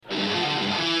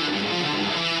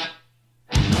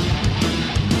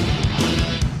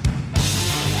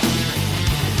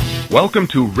Welcome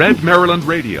to Red Maryland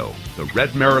Radio, the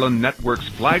Red Maryland Network's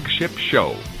flagship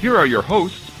show. Here are your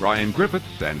hosts, Brian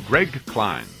Griffiths and Greg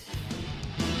Klein.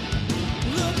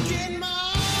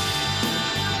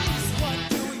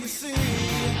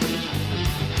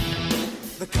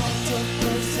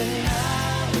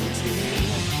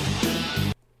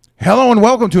 Hello and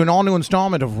welcome to an all-new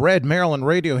installment of Red Maryland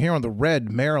Radio here on the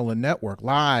Red Maryland Network,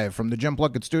 live from the Jim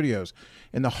Plunkett Studios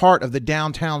in the heart of the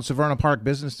downtown Severna Park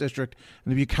Business District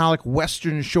in the bucolic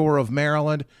western shore of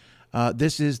Maryland.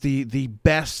 This is the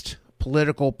best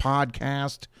political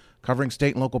podcast covering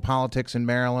state and local politics in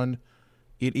Maryland.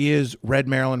 It is Red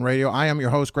Maryland Radio. I am your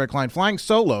host, Greg Klein, flying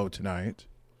solo tonight.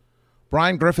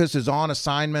 Brian Griffiths is on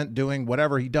assignment doing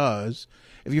whatever he does.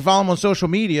 If you follow him on social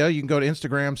media, you can go to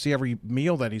Instagram, see every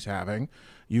meal that he's having.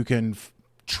 You can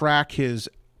track his,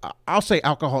 I'll say,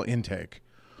 alcohol intake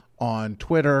on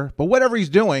Twitter. But whatever he's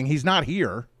doing, he's not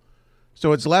here.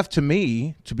 So it's left to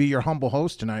me to be your humble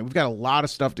host tonight. We've got a lot of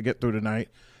stuff to get through tonight.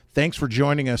 Thanks for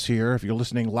joining us here. If you're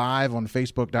listening live on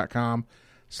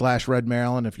Facebook.com/Red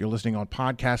Maryland, if you're listening on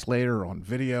podcast later, on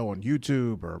video, on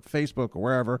YouTube or Facebook or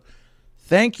wherever,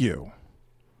 thank you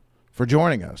for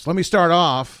joining us. Let me start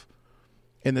off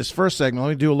in this first segment. Let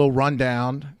me do a little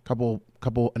rundown, couple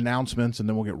announcements, and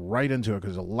then we'll get right into it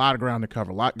because there's a lot of ground to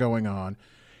cover, a lot going on.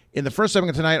 In the first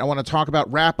segment tonight, I want to talk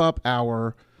about, wrap up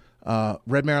our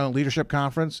Red Maryland Leadership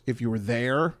Conference. If you were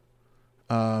there,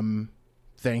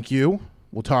 thank you.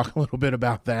 We'll talk a little bit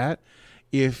about that.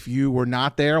 If you were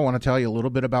not there, I want to tell you a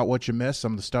little bit about what you missed,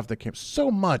 some of the stuff that came.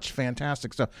 So much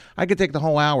fantastic stuff. I could take the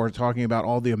whole hour talking about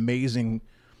all the amazing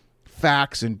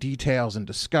facts and details and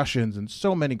discussions and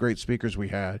so many great speakers we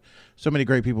had, so many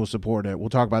great people who supported it. We'll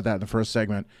talk about that in the first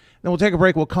segment. Then we'll take a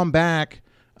break. We'll come back.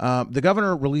 The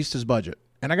governor released his budget.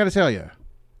 And I got to tell you,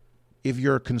 if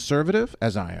you're conservative,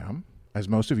 as I am, as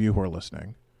most of you who are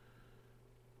listening,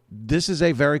 this is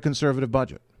a very conservative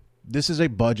budget. This is a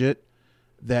budget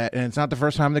that, and it's not the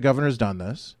first time the governor has done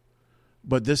this,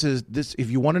 but this,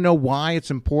 if you want to know why it's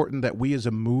important that we as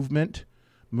a movement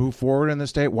move forward in the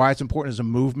state, why it's important as a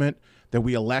movement that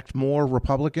we elect more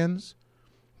Republicans,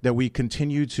 that we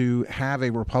continue to have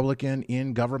a Republican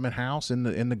in government house, in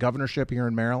the governorship here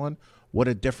in Maryland, what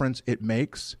a difference it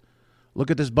makes.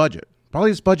 Look at this budget. Probably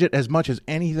this budget as much as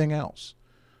anything else.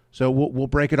 So we'll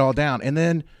break it all down. And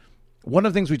then one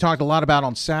of the things we talked a lot about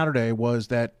on Saturday was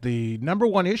that the number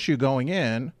one issue going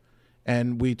in,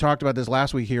 and we talked about this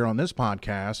last week here on this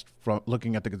podcast, from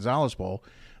looking at the Gonzales poll,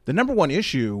 the number one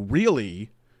issue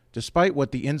really, despite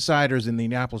what the insiders in the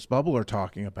Annapolis bubble are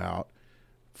talking about,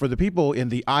 for the people in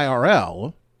the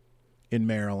IRL in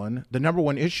Maryland, the number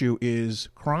one issue is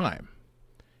crime.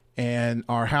 And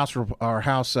our House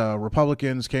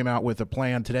Republicans came out with a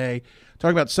plan today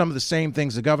talking about some of the same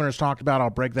things the governor's talked about. I'll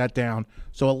break that down.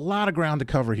 So a lot of ground to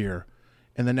cover here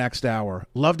in the next hour.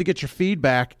 Love to get your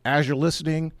feedback as you're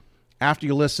listening. After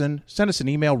you listen, send us an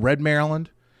email,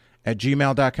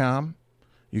 redmaryland@gmail.com.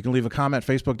 You can leave a comment,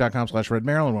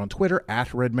 facebook.com/redmaryland. We're on Twitter,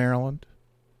 @redmaryland.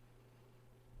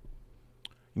 You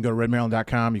can go to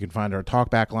redmaryland.com. You can find our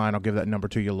talkback line. I'll give that number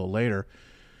to you a little later.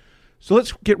 So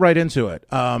let's get right into it.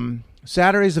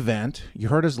 Saturday's event, you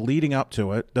heard us leading up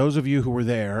to it. Those of you who were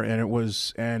there, we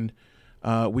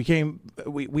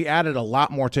added a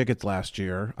lot more tickets last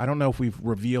year. I don't know if we've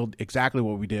revealed exactly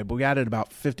what we did, but we added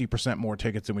about 50% more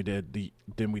tickets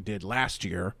than we did last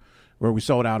year, where we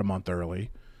sold out a month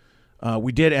early.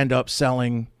 We did end up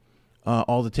selling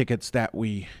all the tickets that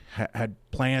we had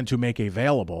planned to make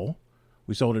available.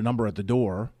 We sold a number at the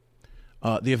door.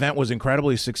 The event was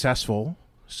incredibly successful,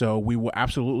 so we will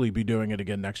absolutely be doing it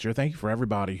again next year. Thank you for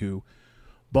everybody who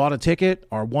bought a ticket,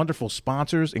 our wonderful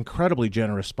sponsors, incredibly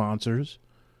generous sponsors.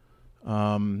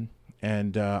 I'm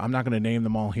not going to name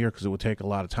them all here because it would take a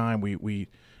lot of time. We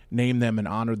named them and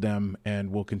honored them,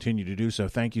 and we'll continue to do so.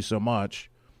 Thank you so much.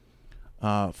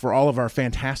 For all of our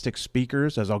fantastic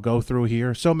speakers, as I'll go through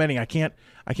here. So many, I could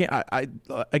take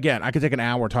an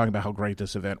hour talking about how great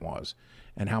this event was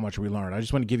and how much we learned. I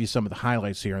just want to give you some of the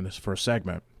highlights here in this first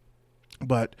segment.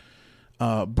 But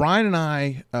Brian and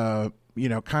I,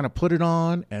 kind of put it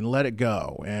on and let it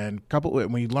go. And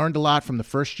we learned a lot from the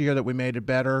first year that we made it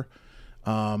better.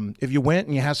 If you went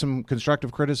and you have some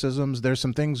constructive criticisms, there's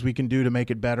some things we can do to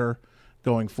make it better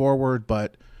going forward.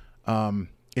 But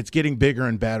it's getting bigger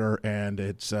and better, and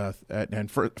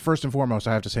first and foremost,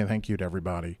 I have to say thank you to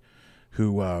everybody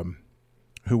who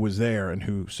was there and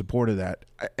who supported that.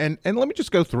 And let me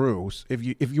just go through,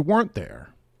 if you weren't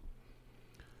there,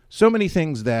 so many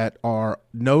things that are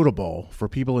notable for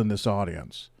people in this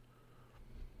audience.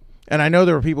 And I know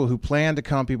there were people who planned to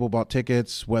come. People bought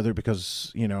tickets, whether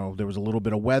because, there was a little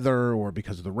bit of weather or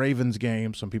because of the Ravens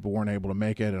game. Some people weren't able to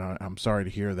make it, and I'm sorry to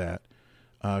hear that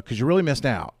because you really missed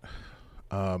out.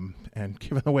 And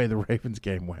given the way the Ravens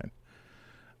game went.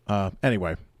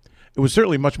 Anyway, it was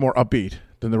certainly much more upbeat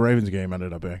than the Ravens game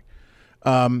ended up being.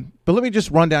 But let me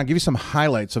just run down, give you some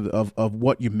highlights of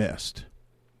what you missed.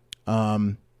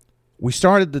 We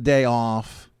started the day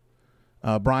off.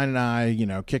 Brian and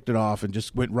I, kicked it off and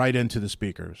just went right into the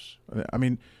speakers. I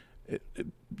mean,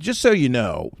 just so you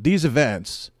know, these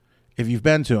events, if you've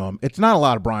been to them, it's not a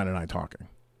lot of Brian and I talking.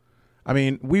 I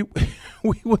mean, we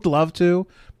would love to,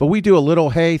 but we do a little,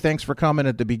 hey, thanks for coming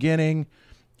at the beginning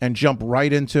and jump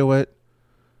right into it.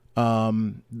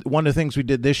 One of the things we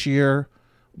did this year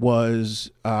was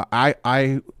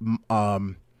I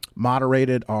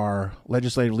moderated our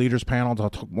legislative leaders panel.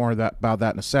 I'll talk more about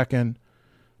that in a second.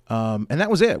 And that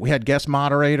was it. We had guest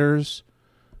moderators,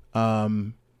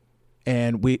 and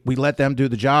we let them do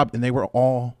the job, and they were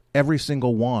every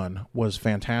single one was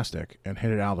fantastic and hit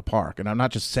it out of the park. And I'm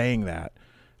not just saying that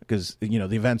because, the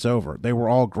event's over. They were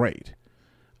all great.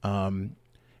 And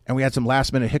we had some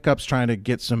last-minute hiccups trying to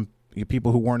get some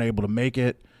people who weren't able to make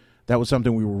it. That was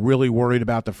something we were really worried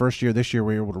about the first year. This year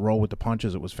we were able to roll with the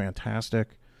punches. It was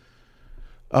fantastic.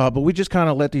 But we just kind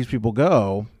of let these people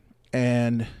go,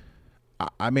 and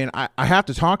I mean, I have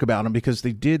to talk about them because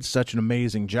they did such an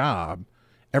amazing job,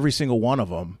 every single one of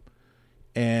them.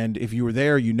 And if you were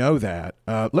there, you know that.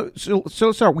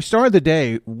 So we started the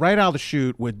day right out of the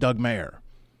chute with Doug Mayer.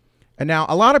 And now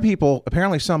a lot of people,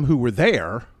 apparently some who were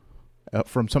there,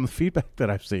 from some of the feedback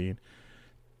that I've seen,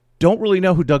 don't really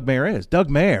know who Doug Mayer is. Doug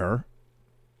Mayer,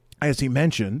 as he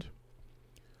mentioned,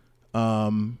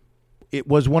 it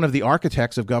was one of the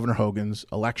architects of Governor Hogan's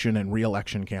election and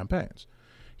re-election campaigns.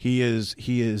 He is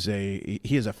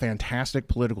a fantastic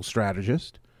political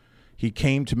strategist. He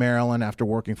came to Maryland after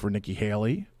working for Nikki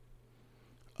Haley.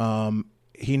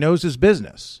 He knows his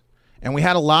business. And we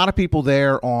had a lot of people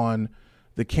there on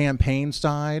the campaign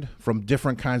side from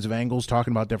different kinds of angles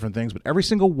talking about different things, but every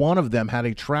single one of them had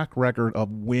a track record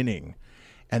of winning,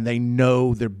 and they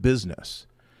know their business.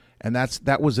 And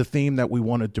that was a theme that we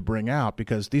wanted to bring out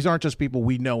because these aren't just people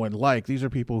we know and like. These are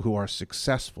people who are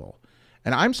successful.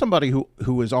 And I'm somebody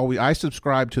who is always, I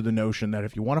subscribe to the notion that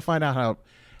if you want to find out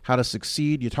how to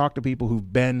succeed, you talk to people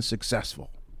who've been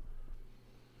successful.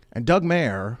 And Doug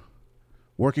Mayer,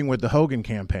 working with the Hogan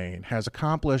campaign, has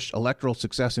accomplished electoral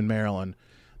success in Maryland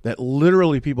that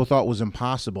literally people thought was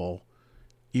impossible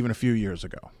even a few years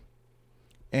ago.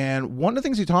 And one of the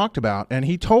things he talked about, and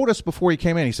he told us before he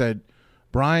came in, he said,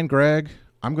 Brian, Greg,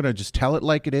 I'm going to just tell it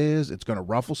like it is. It's going to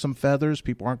ruffle some feathers.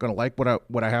 People aren't going to like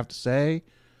what I have to say.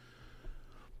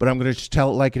 But I'm going to just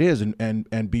tell it like it is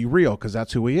and be real because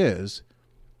that's who he is.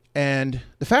 And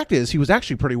the fact is, he was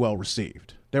actually pretty well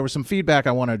received. There was some feedback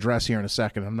I want to address here in a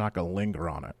second. I'm not going to linger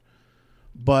on it.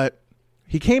 But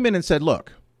he came in and said,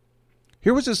 look,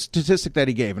 here was a statistic that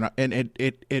he gave, and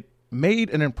it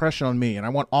made an impression on me, and I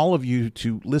want all of you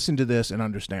to listen to this and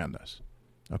understand this,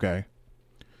 okay?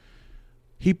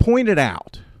 He pointed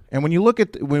out, and when you look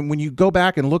at when you go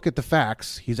back and look at the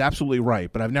facts, he's absolutely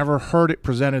right, but I've never heard it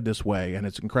presented this way, and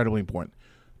it's incredibly important.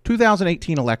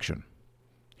 2018 election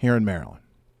here in Maryland,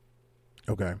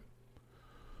 okay?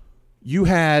 You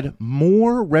had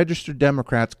more registered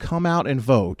Democrats come out and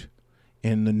vote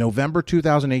in the November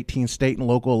 2018 state and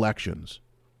local elections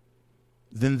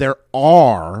than there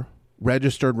are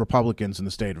registered Republicans in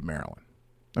the state of Maryland.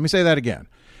 Let me say that again.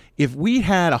 If we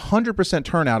had 100%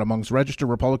 turnout amongst registered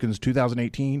Republicans in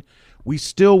 2018, we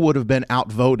still would have been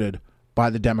outvoted by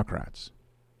the Democrats.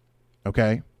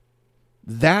 Okay?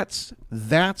 That's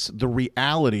the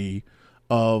reality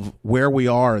of where we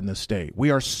are in this state. We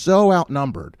are so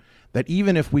outnumbered that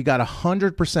even if we got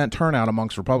 100% turnout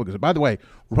amongst Republicans, and by the way,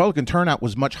 Republican turnout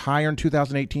was much higher in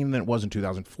 2018 than it was in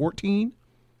 2014.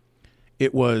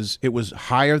 It was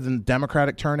higher than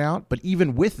Democratic turnout, but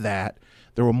even with that,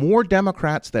 there were more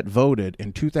Democrats that voted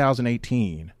in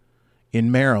 2018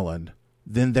 in Maryland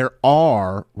than there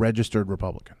are registered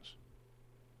Republicans.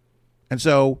 And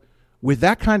so with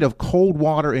that kind of cold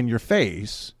water in your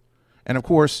face, and of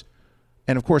course,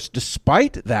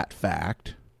 despite that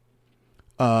fact,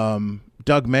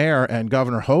 Doug Mayer and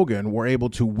Governor Hogan were able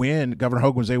to win. Governor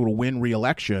Hogan was able to win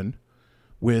re-election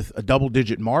with a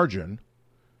double-digit margin.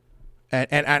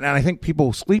 And I think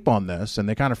people sleep on this, and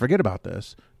they kind of forget about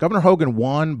this. Governor Hogan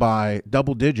won by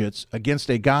double digits against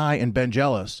a guy in Ben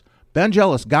Jealous. Ben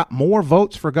Jealous got more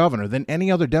votes for governor than any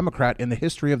other Democrat in the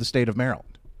history of the state of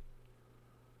Maryland.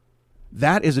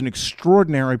 That is an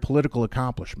extraordinary political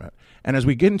accomplishment. And as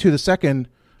we get into the second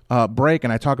break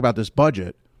and I talk about this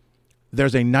budget,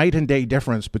 there's a night and day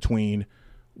difference between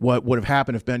what would have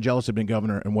happened if Ben Jealous had been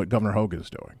governor and what Governor Hogan is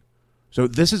doing. So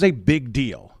this is a big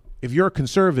deal. If you're a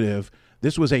conservative,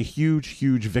 this was a huge,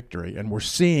 huge victory, and we're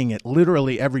seeing it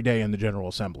literally every day in the General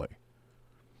Assembly.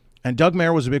 And Doug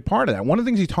Mayer was a big part of that. One of the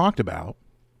things he talked about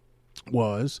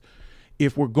was,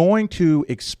 if we're going to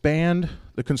expand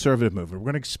the conservative movement,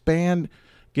 we're going to expand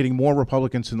getting more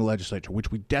Republicans in the legislature,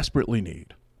 which we desperately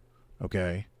need,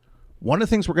 okay? One of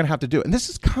the things we're going to have to do, and this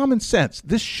is common sense,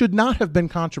 this should not have been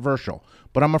controversial,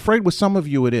 but I'm afraid with some of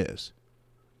you it is.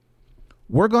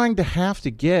 We're going to have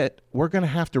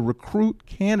to recruit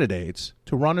candidates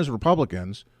to run as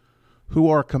Republicans who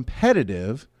are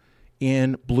competitive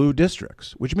in blue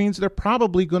districts, which means they're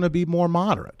probably going to be more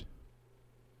moderate,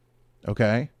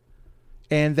 okay?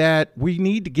 And that we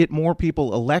need to get more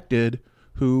people elected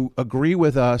who agree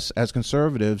with us as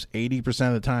conservatives 80%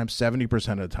 of the time,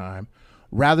 70% of the time,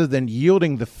 rather than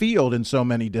yielding the field in so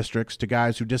many districts to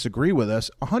guys who disagree with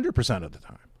us 100% of the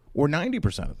time or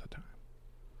 90% of the time.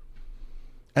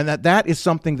 And that is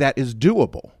something that is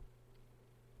doable,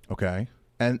 okay?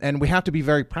 And we have to be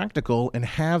very practical and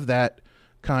have that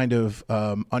kind of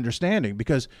understanding,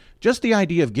 because just the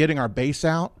idea of getting our base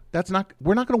out,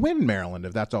 we're not going to win in Maryland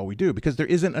if that's all we do, because there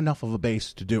isn't enough of a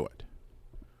base to do it.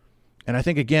 And I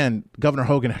think, again, Governor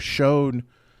Hogan has shown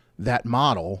that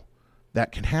model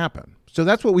that can happen. So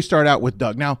that's what we start out with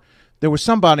Doug. Now, there was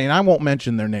somebody, and I won't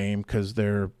mention their name because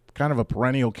they're kind of a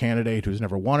perennial candidate who's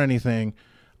never won anything.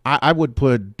 I would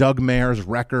put Doug Mayer's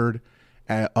record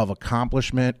of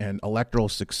accomplishment and electoral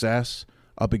success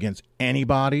up against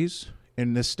anybody's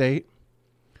in this state.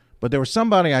 But there was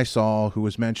somebody I saw who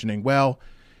was mentioning, well,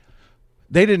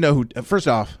 they didn't know who, first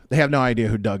off, they have no idea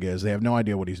who Doug is. They have no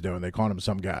idea what he's doing. They called him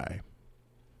some guy.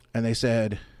 And they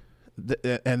said,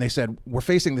 we're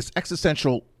facing this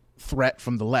existential threat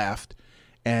from the left,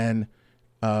 and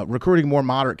recruiting more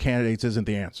moderate candidates isn't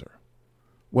the answer.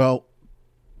 Well,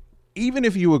 even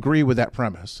if you agree with that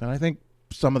premise, and I think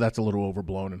some of that's a little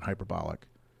overblown and hyperbolic,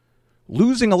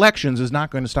 losing elections is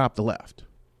not going to stop the left.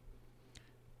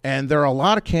 And there are a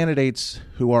lot of candidates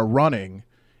who are running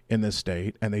in this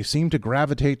state, and they seem to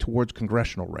gravitate towards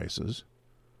congressional races,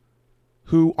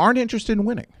 who aren't interested in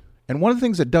winning. And one of the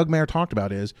things that Doug Mayer talked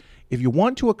about is, if you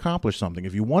want to accomplish something,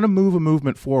 if you want to move a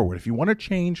movement forward, if you want to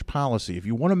change policy, if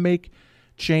you want to make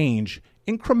change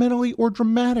incrementally or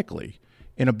dramatically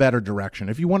in a better direction,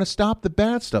 if you want to stop the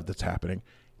bad stuff that's happening,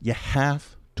 you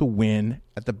have to win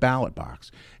at the ballot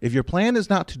box. If your plan is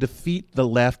not to defeat the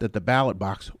left at the ballot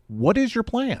box, what is your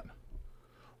plan?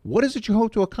 What is it you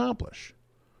hope to accomplish?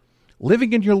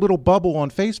 Living in your little bubble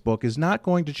on Facebook is not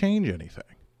going to change anything,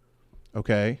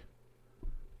 okay?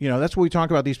 You know, that's what we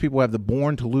talk about. These people who have the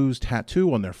Born to Lose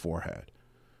tattoo on their forehead.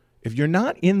 If you're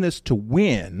not in this to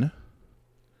win,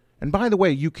 and by the way,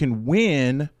 you can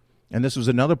win, and this was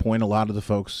another point a lot of the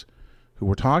folks who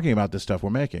were talking about this stuff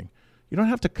were making. You don't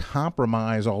have to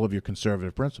compromise all of your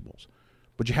conservative principles,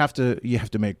 but you have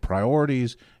to make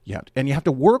priorities. You have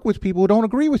to work with people who don't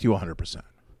agree with you 100%.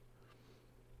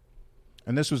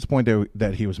 And this was the point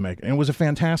that he was making. And it was a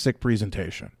fantastic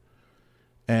presentation.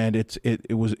 And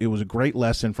it was a great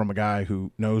lesson from a guy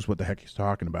who knows what the heck he's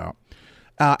talking about.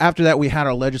 After that, we had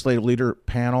our legislative leadership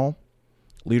panel.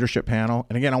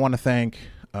 And again, I want to thank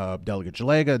Delegate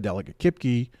Jalega, Delegate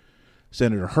Kipke,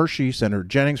 Senator Hershey, Senator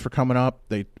Jennings for coming up.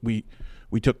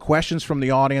 We took questions from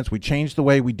the audience. We changed the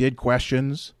way we did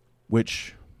questions,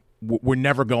 which we're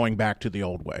never going back to the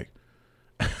old way.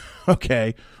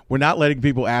 Okay? We're not letting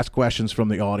people ask questions from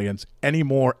the audience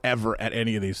anymore, ever, at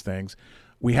any of these things.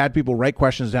 We had people write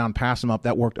questions down, pass them up.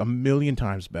 That worked a million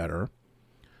times better.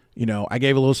 You know, I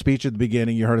gave a little speech at the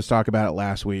beginning. You heard us talk about it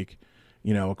last week.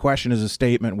 You know, a question is a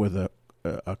statement with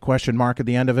a question mark at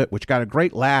the end of it, which got a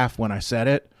great laugh when I said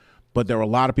it. But there were a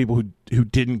lot of people who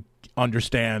didn't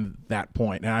understand that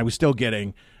point. And I was still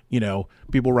getting, you know,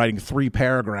 people writing 3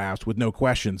 paragraphs with no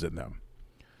questions in them.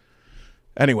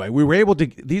 Anyway,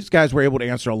 these guys were able to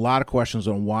answer a lot of questions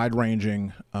on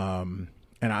wide-ranging, and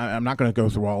I'm not going to go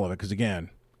through all of it because, again,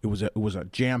 it was a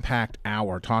jam-packed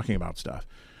hour talking about stuff.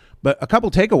 But a couple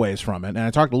takeaways from it, and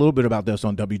I talked a little bit about this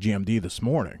on WGMD this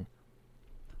morning.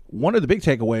 One of the big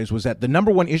takeaways was that the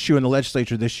number one issue in the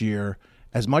legislature this year,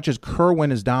 as much as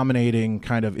Kerwin is dominating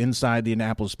kind of inside the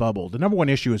Annapolis bubble, the number one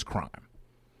issue is crime.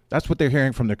 That's what they're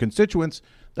hearing from their constituents.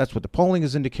 That's what the polling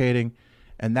is indicating.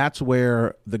 And that's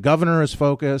where the governor is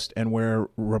focused and where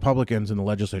Republicans in the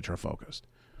legislature are focused.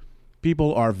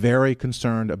 People are very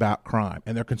concerned about crime.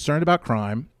 And they're concerned about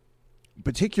crime,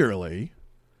 particularly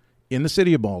in the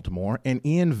city of Baltimore and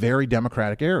in very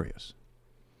Democratic areas.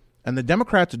 And the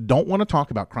Democrats don't want to talk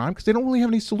about crime because they don't really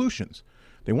have any solutions.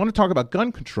 They want to talk about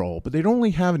gun control, but they don't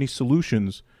really have any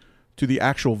solutions to the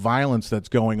actual violence that's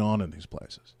going on in these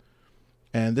places.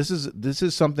 And this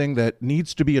is something that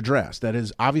needs to be addressed. That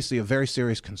is obviously a very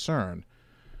serious concern.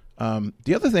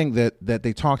 The other thing that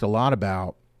they talked a lot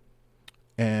about,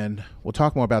 and we'll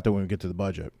talk more about that when we get to the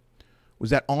budget, was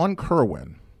that on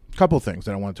Kirwan, a couple of things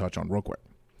that I want to touch on real quick.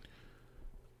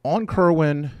 On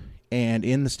Kirwan and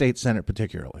in the state Senate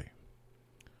particularly,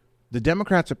 the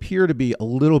Democrats appear to be a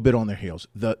little bit on their heels.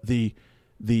 The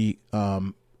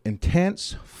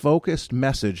intense, focused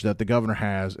message that the governor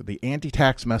has, the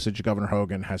anti-tax message Governor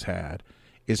Hogan has had,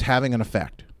 is having an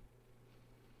effect.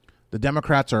 The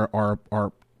Democrats are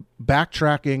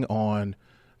backtracking on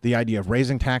the idea of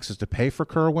raising taxes to pay for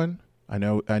Kirwan. I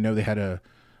know they had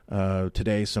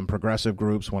today some progressive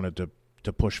groups wanted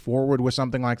to push forward with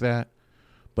something like that.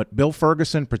 But Bill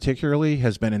Ferguson particularly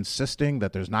has been insisting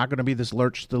that there's not going to be this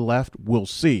lurch to the left. We'll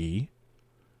see.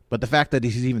 But the fact that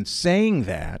he's even saying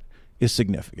that is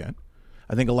significant.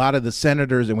 I think a lot of the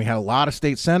senators, and we had a lot of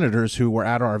state senators who were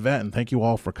at our event, and thank you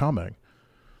all for coming,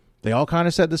 they all kind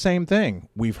of said the same thing.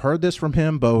 We've heard this from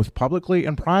him both publicly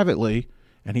and privately,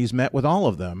 and he's met with all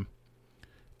of them.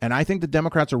 And I think the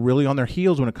Democrats are really on their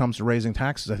heels when it comes to raising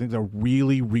taxes. I think they're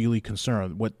really, really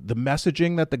concerned. What the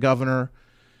messaging that the governor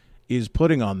is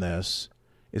putting on this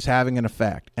is having an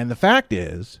effect. And the fact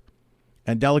is,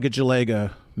 and Delegate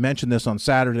Jalega mentioned this on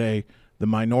Saturday, the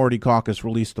Minority Caucus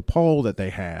released the poll that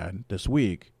they had this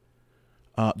week.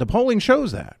 The polling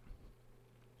shows that.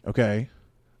 Okay?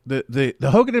 The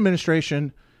Hogan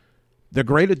administration, they're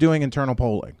great at doing internal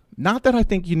polling. Not that I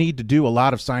think you need to do a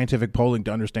lot of scientific polling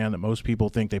to understand that most people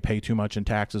think they pay too much in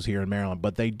taxes here in Maryland,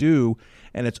 but they do,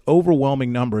 and it's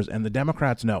overwhelming numbers, and the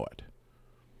Democrats know it.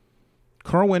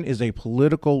 Kirwan is a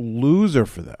political loser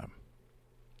for them,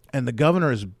 and the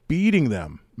governor is beating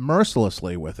them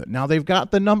mercilessly with it. Now, they've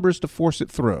got the numbers to force it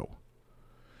through.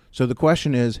 So the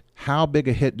question is, how big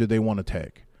a hit do they want to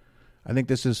take? I think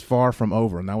this is far from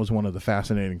over, and that was one of the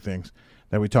fascinating things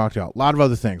that we talked about. A lot of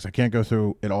other things. I can't go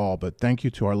through it all, but thank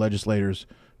you to our legislators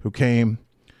who came.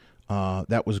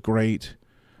 That was great.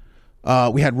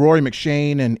 We had Rory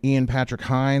McShane and Ian Patrick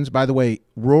Hines. By the way,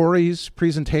 Rory's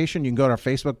presentation, you can go to our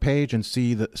Facebook page and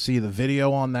see the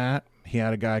video on that. He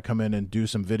had a guy come in and do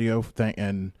some video,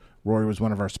 and Rory was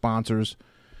one of our sponsors.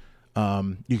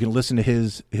 You can listen to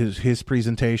his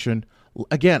presentation.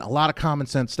 Again, a lot of common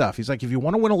sense stuff. He's like, if you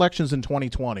want to win elections in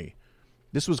 2020,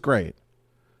 this was great.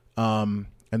 And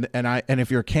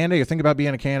if you're a candidate, you think about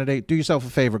being a candidate, do yourself a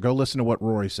favor, go listen to what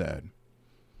Rory said.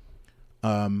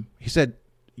 He said,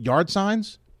 yard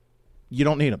signs, you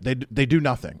don't need them. They do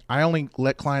nothing. I only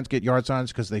let clients get yard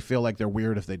signs because they feel like they're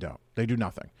weird if they don't. They do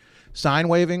nothing. Sign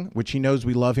waving, which he knows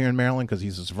we love here in Maryland because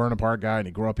he's a Severna Park guy and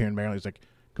he grew up here in Maryland. He's like,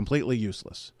 completely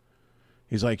useless.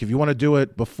 He's like, if you want to do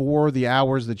it before the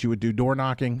hours that you would do door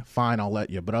knocking, fine, I'll let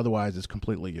you. But otherwise, it's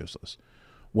completely useless.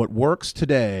 What works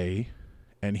today,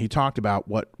 and he talked about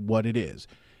what it is.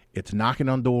 It's knocking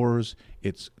on doors.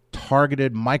 It's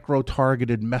targeted,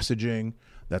 micro-targeted messaging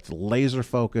that's laser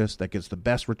focused, that gets the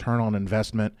best return on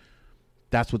investment.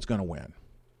 That's what's going to win.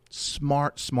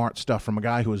 Smart stuff from a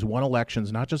guy who has won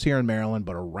elections, not just here in Maryland,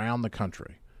 but around the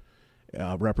country,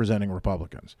 representing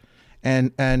Republicans.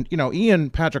 And Ian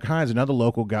Patrick Hines, another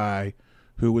local guy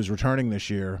who was returning this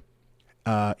year,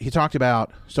 he talked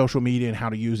about social media and how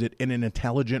to use it in an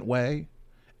intelligent way,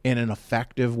 in an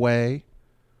effective way.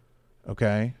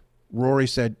 Okay. Rory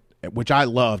said, which I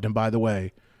loved, and by the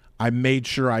way, I made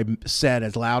sure I said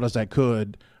as loud as I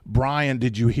could, Brian,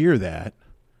 did you hear that?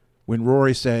 When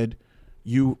Rory said,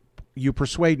 you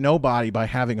persuade nobody by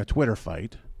having a Twitter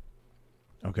fight.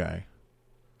 Okay.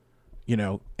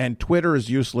 And Twitter is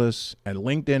useless, and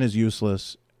LinkedIn is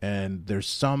useless, and there's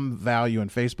some value in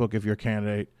Facebook if you're a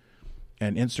candidate,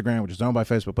 and Instagram, which is owned by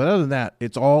Facebook. But other than that,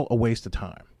 it's all a waste of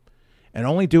time. And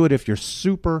only do it if you're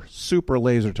super, super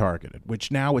laser targeted,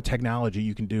 which now with technology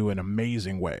you can do in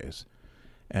amazing ways.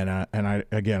 And I'd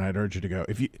urge you to go.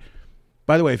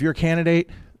 By the way, if you're a candidate,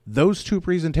 those two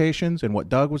presentations and what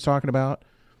Doug was talking about,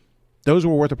 those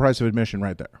were worth the price of admission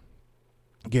right there.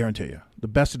 Guarantee you. The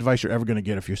best advice you're ever going to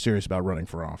get if you're serious about running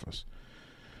for office.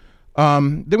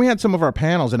 Then we had some of our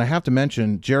panels, and I have to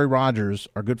mention Jerry Rogers,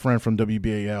 our good friend from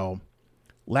WBAL.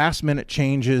 Last minute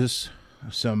changes,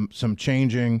 some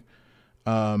changing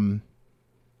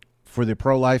for the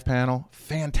pro-life panel.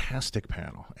 Fantastic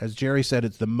panel. As Jerry said,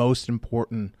 it's the most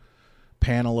important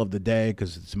panel of the day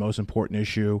because it's the most important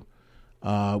issue.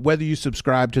 Whether you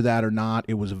subscribe to that or not,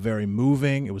 it was a very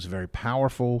moving, it was a very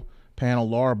powerful panel.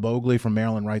 Laura Bogley from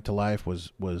Maryland Right to Life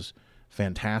was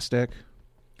fantastic.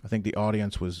 I think the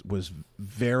audience was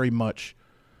very much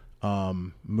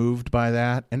moved by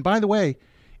that. And by the way,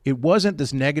 it wasn't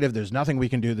this negative, there's nothing we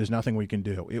can do, there's nothing we can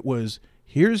do. It was,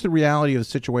 here's the reality of the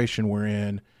situation we're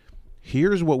in.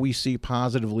 Here's what we see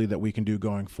positively that we can do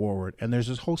going forward. And there's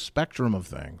this whole spectrum of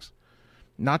things,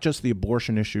 not just the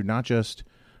abortion issue, not just,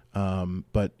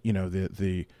 but, you know,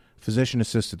 the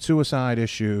physician-assisted suicide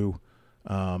issue,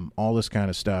 all this kind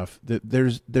of stuff.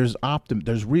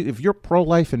 If you're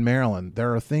pro-life in Maryland,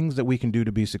 there are things that we can do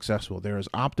to be successful. There is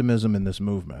optimism in this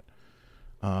movement.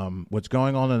 What's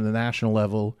going on the national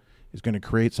level is going to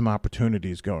create some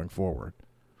opportunities going forward.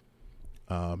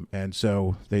 And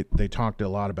so they talked a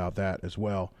lot about that as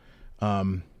well.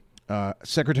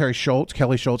 Secretary Schultz,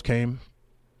 Kelly Schultz came,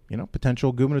 you know,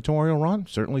 potential gubernatorial run.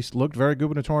 Certainly looked very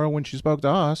gubernatorial when she spoke to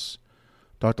us.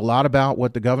 Talked a lot about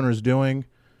what the governor is doing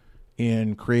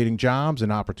in creating jobs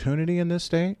and opportunity in this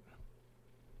state.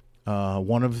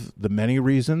 One of the many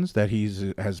reasons that he's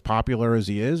as popular as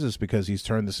he is because he's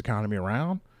turned this economy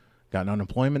around, gotten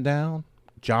unemployment down,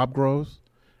 job growth,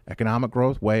 economic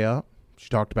growth way up. She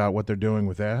talked about what they're doing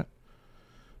with that.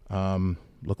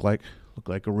 Looked like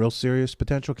a real serious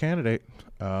potential candidate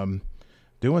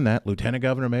doing that. Lieutenant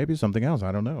governor, maybe something else.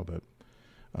 I don't know,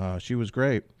 but she was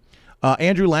great.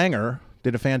 Andrew Langer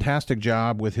did a fantastic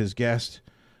job with his guest,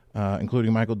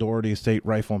 including Michael Dougherty, State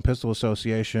Rifle and Pistol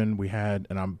Association. We had,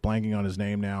 and I'm blanking on his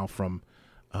name now, from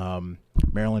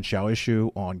Maryland Shall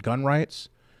Issue on gun rights.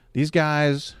 These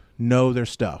guys know their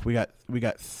stuff. We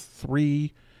got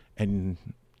three, and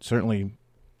certainly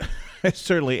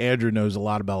Andrew knows a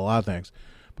lot about a lot of things.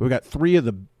 But we got three of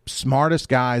the smartest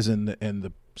guys in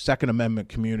the Second Amendment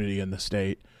community in the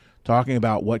state talking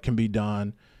about what can be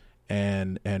done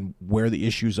and where the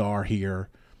issues are here.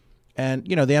 And,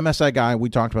 you know, the MSI guy, we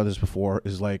talked about this before,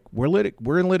 is like,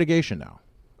 we're in litigation now.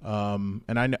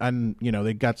 And you know,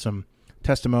 they got some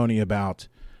testimony about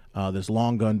this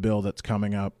long gun bill that's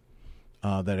coming up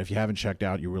that if you haven't checked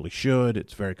out, you really should.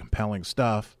 It's very compelling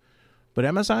stuff. But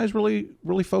MSI is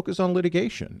really focused on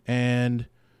litigation. And,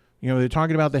 you know, they're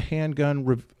talking about the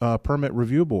handgun permit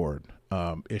review board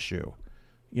issue.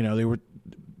 You know,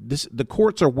 the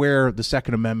courts are where the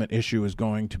Second Amendment issue is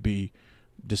going to be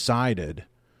decided,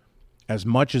 as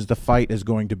much as the fight is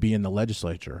going to be in the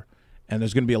legislature. And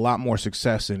there's going to be a lot more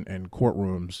success in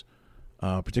courtrooms,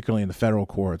 particularly in the federal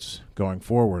courts, going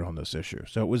forward on this issue.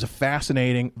 So it was a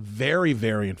fascinating, very,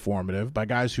 very informative by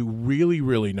guys who really,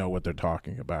 really know what they're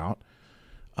talking about.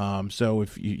 So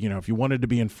if you wanted to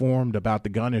be informed about the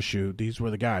gun issue, these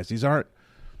were the guys. These aren't,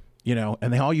 you know,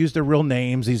 and they all use their real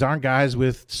names. These aren't guys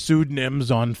with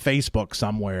pseudonyms on Facebook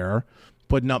somewhere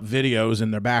putting up videos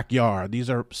in their backyard.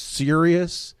 These are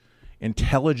serious,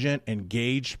 intelligent,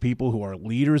 engaged people who are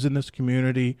leaders in this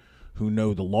community, who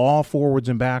know the law forwards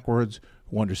and backwards,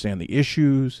 who understand the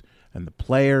issues and the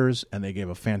players, and they gave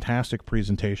a fantastic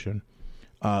presentation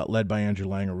led by Andrew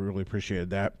Langer. We really appreciated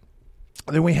that.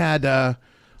 Then we had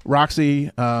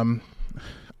Roxy,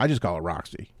 I just call her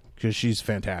Roxy because she's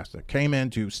fantastic, came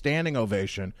into standing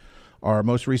ovation. Our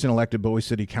most recent elected Bowie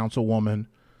City councilwoman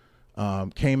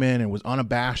came in and was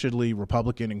unabashedly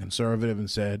Republican and conservative and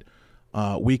said,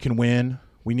 we can win.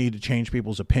 We need to change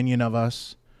people's opinion of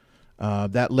us.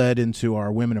 That led into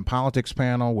our Women in Politics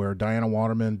panel, where Diana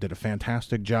Waterman did a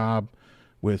fantastic job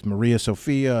with Maria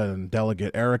Sophia and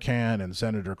Delegate Erican and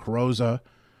Senator Carrozza.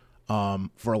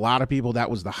 For a lot of people,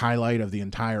 that was the highlight of the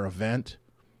entire event,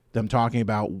 them talking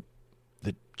about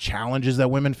the challenges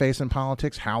that women face in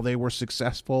politics, how they were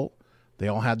successful. They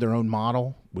all had their own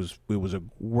model. It was a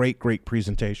great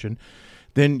presentation.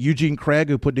 Then Eugene Craig,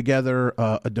 who put together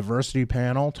a diversity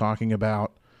panel talking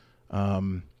about,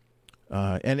 and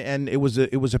it was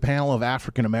a panel of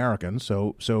African Americans.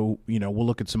 So you know, we'll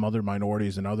look at some other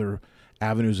minorities and other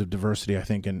avenues of diversity, I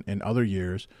think, in other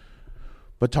years.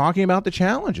 But talking about the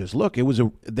challenges. Look,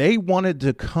 they wanted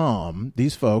to come,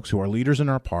 these folks who are leaders in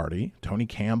our party. Tony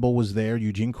Campbell was there,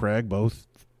 Eugene Craig, both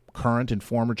current and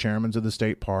former chairmen of the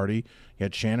state party. You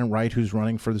had Shannon Wright, who's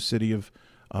running for the city of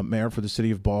mayor for the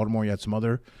city of Baltimore. You had some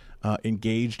other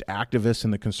engaged activists in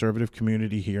the conservative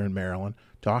community here in Maryland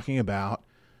talking about,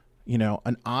 you know,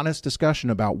 an honest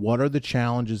discussion about what are the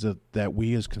challenges that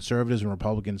we as conservatives and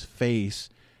Republicans face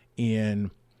in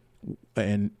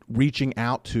reaching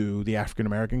out to the African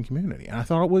American community. And I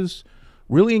thought it was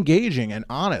really engaging and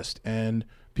honest, and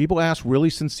people asked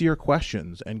really sincere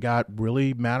questions and got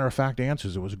really matter-of-fact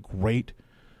answers. It was great.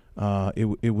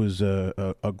 It was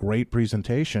a great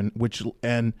presentation,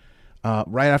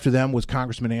 right after them was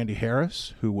Congressman Andy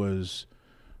Harris, who was,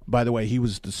 by the way, he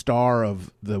was the star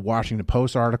of the Washington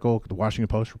Post article. The Washington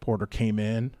Post reporter came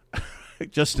in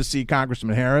just to see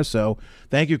Congressman Harris. So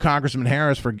thank you, Congressman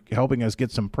Harris, for helping us get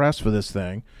some press for this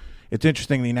thing. It's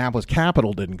interesting the Annapolis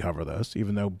Capital didn't cover this,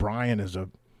 even though Brian is a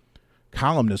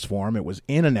columnist for him. It was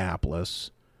in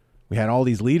Annapolis. We had all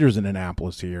these leaders in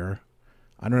Annapolis here.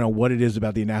 I don't know what it is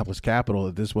about the Annapolis Capital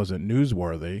that this wasn't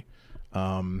newsworthy.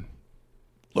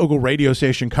 Local radio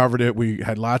station covered it. We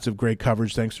had lots of great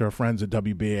coverage thanks to our friends at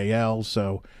WBAL.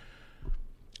 So,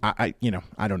 I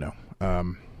don't know.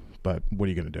 But what are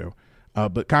you going to do?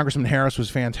 But Congressman Harris was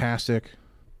fantastic.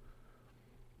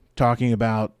 Talking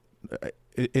about,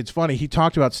 it's funny, he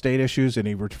talked about state issues and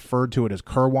he referred to it as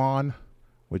Kirwan,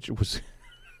 which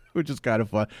is kind of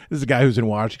fun. This is a guy who's in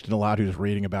Washington a lot, who's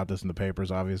reading about this in the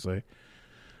papers, obviously.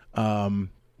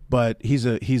 But he's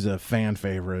a fan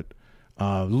favorite.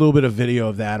 A little bit of video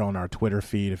of that on our Twitter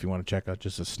feed if you want to check out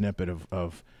just a snippet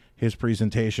of his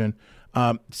presentation.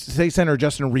 State Senator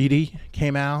Justin Reedy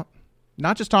came out,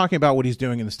 not just talking about what he's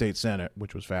doing in the state Senate,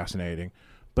 which was fascinating,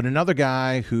 but another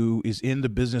guy who is in the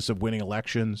business of winning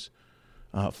elections,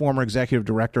 former executive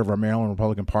director of our Maryland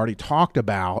Republican Party, talked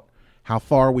about how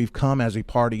far we've come as a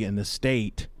party in the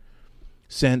state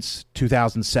since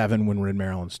 2007 when Red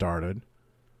Maryland started.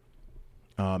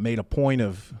 Made a point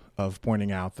of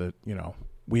pointing out that,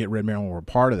 we at Red Maryland were a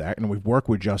part of that, and we've worked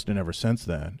with Justin ever since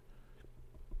then.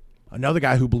 Another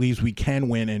guy who believes we can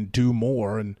win and do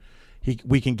more, and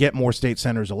we can get more state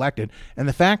senators elected. And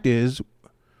the fact is,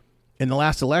 in the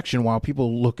last election, while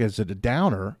people look as a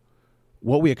downer,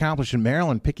 what we accomplished in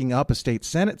Maryland, picking up a state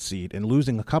Senate seat and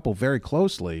losing a couple very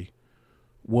closely,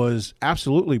 was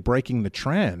absolutely breaking the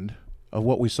trend of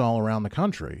what we saw around the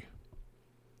country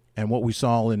and what we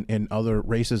saw in other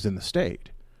races in the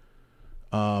state.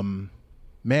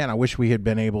 Man, I wish we had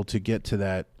been able to get to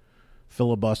that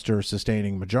filibuster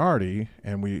sustaining majority,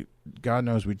 and God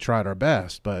knows we tried our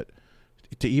best, but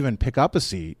to even pick up a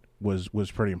seat was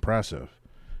pretty impressive,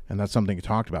 and that's something you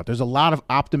talked about. There's a lot of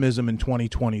optimism in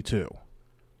 2022.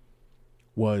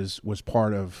 Was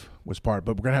part,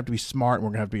 but we're gonna have to be smart and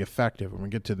we're gonna have to be effective. When we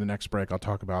get to the next break, I'll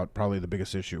talk about probably the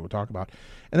biggest issue we'll talk about,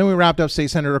 and then we wrapped up.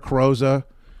 State Senator Carrozza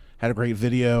had a great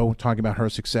video talking about her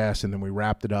success, and then we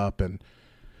wrapped it up. And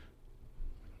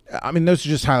I mean, those are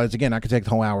just highlights. Again, I could take the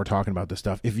whole hour talking about this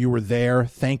stuff. If you were there,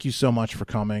 thank you so much for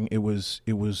coming. It was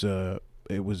a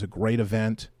great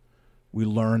event. We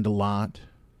learned a lot.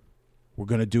 We're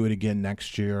going to do it again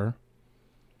next year.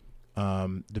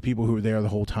 The people who were there the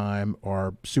whole time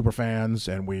are super fans,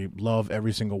 and we love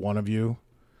every single one of you.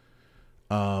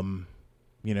 There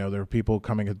are people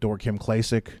coming at the door. Kim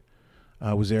Klasick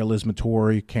was there, Liz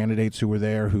Mattori, candidates who were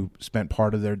there who spent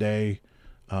part of their day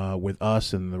with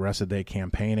us and the rest of the day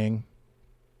campaigning.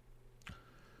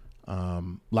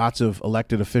 Lots of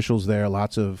elected officials there,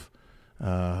 lots of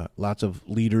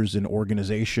leaders in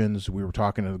organizations. We were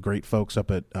talking to the great folks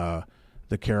up at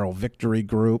the Carroll Victory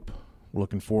Group. We're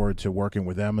looking forward to working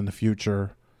with them in the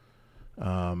future.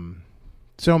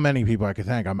 So many people I could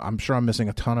thank. I'm sure I'm missing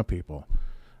a ton of people.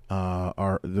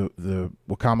 Are the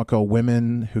Wacomico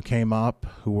women who came up,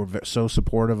 who were so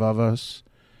supportive of us.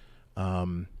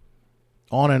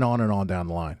 On and on and on down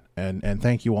the line. And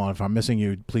thank you all. If I'm missing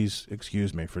you, please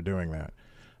excuse me for doing that.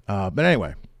 But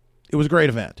anyway, it was a great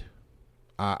event.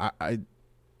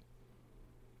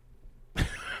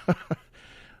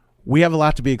 We have a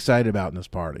lot to be excited about in this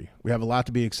party. We have a lot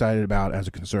to be excited about as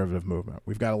a conservative movement.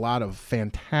 We've got a lot of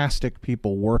fantastic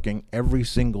people working every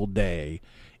single day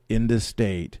in this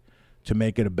state to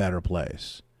make it a better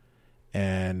place.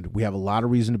 And we have a lot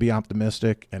of reason to be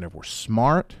optimistic. And if we're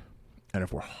smart, and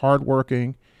if we're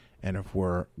hardworking, and if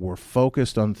we're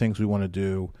focused on things we want to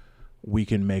do, we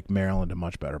can make Maryland a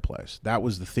much better place. That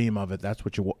was the theme of it. That's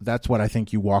what I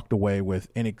think you walked away with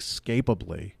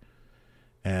inescapably.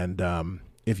 And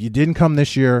if you didn't come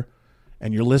this year,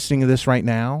 and you're listening to this right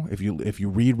now, if you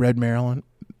read Red Maryland,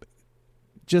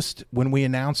 just when we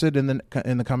announce it in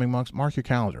the coming months, mark your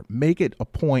calendar. Make it a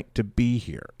point to be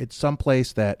here. It's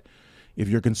someplace that, if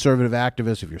you're a conservative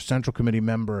activist, if you're a Central Committee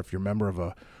member, if you're a member of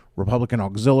a Republican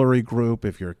auxiliary group,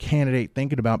 if you're a candidate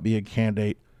thinking about being a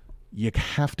candidate, you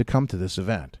have to come to this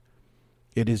event.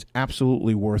 It is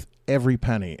absolutely worth every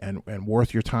penny and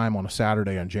worth your time on a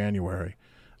Saturday in January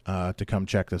to come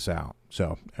check this out.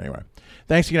 So anyway,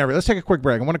 thanks again, everybody. Let's take a quick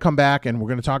break. I want to come back and we're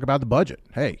going to talk about the budget.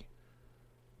 Hey,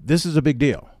 this is a big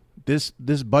deal. This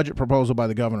budget proposal by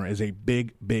the governor is a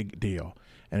big, big deal.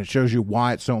 And it shows you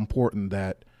why it's so important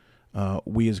that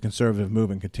we as a conservative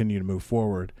movement continue to move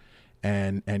forward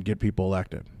and get people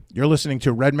elected. You're listening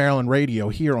to Red Maryland Radio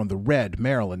here on the Red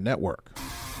Maryland Network.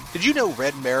 Did you know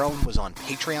Red Maryland was on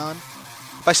Patreon?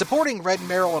 By supporting Red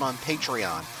Maryland on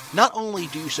Patreon, not only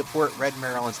do you support Red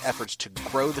Maryland's efforts to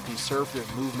grow the conservative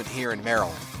movement here in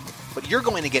Maryland, but you're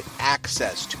going to get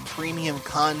access to premium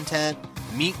content,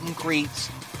 meet and greets,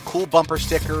 cool bumper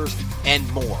stickers,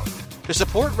 and more. To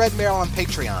support Red Maryland on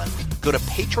Patreon, go to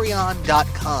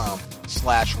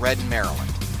patreon.com/Red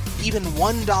Maryland. Even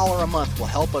 $1 a month will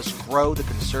help us grow the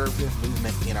conservative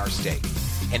movement in our state.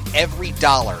 And every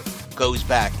dollar goes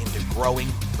back into growing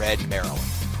Red Maryland.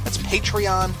 That's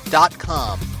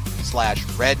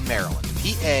patreon.com/Red Maryland.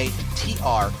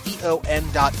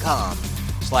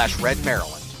 patreon.com/Red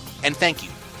Maryland. And thank you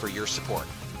for your support.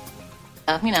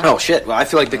 Oh, shit. Well, I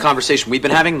feel like the conversation we've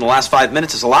been having in the last 5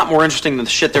 minutes is a lot more interesting than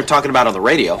the shit they're talking about on the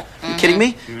radio. Are you kidding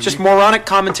me? It's just moronic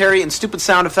commentary and stupid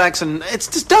sound effects, and it's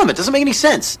just dumb. It doesn't make any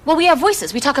sense. Well, we have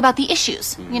voices. We talk about the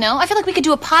issues, I feel like we could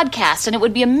do a podcast, and it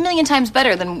would be a million times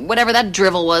better than whatever that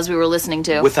drivel was we were listening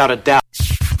to. Without a doubt.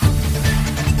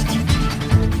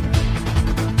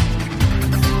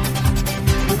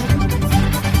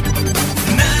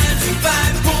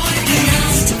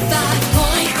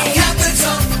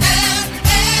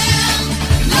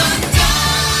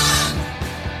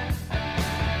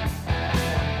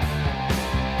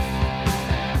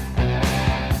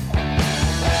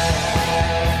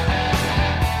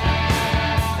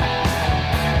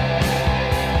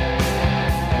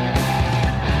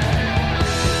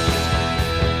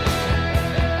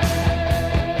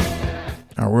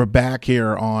 We're back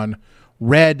here on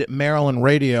Red Maryland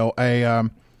Radio.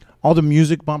 All the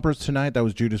music bumpers tonight. That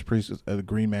was Judas Priest, the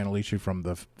Green Man Alicia from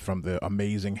the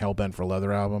amazing Hellbent for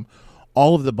Leather album.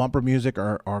 All of the bumper music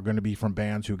are going to be from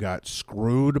bands who got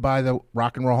screwed by the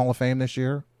Rock and Roll Hall of Fame this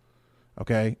year.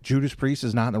 Okay, Judas Priest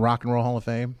is not in the Rock and Roll Hall of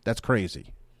Fame. That's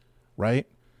crazy, right?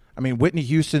 I mean, Whitney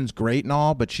Houston's great and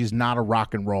all, but she's not a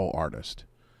rock and roll artist.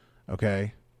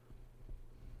 Okay,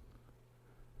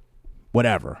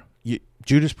 whatever.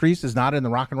 Judas Priest is not in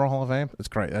the Rock and Roll Hall of Fame? That's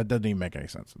crazy. That doesn't even make any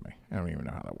sense to me. I don't even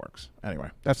know how that works.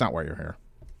 Anyway, that's not why you're here.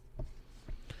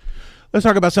 Let's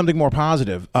talk about something more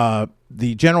positive.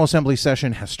 The General Assembly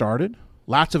session has started.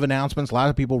 Lots of announcements, a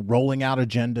lot of people rolling out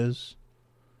agendas.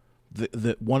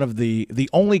 One of the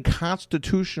only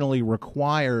constitutionally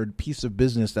required piece of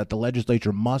business that the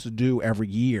legislature must do every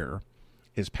year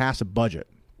is pass a budget.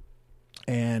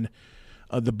 And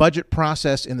the budget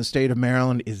process in the state of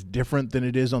Maryland is different than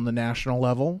it is on the national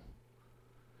level.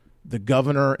 The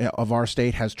governor of our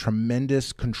state has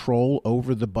tremendous control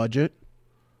over the budget.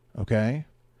 Okay?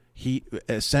 He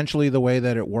essentially, the way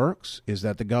that it works is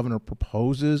that the governor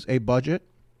proposes a budget.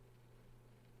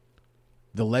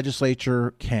 The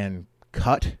legislature can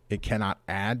cut. It cannot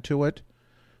add to it.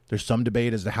 There's some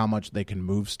debate as to how much they can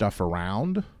move stuff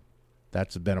around.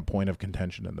 That's been a point of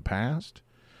contention in the past.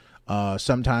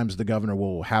 Sometimes the governor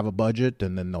will have a budget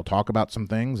and then they'll talk about some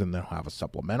things and they'll have a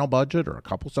supplemental budget or a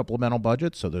couple supplemental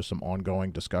budgets. So there's some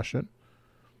ongoing discussion.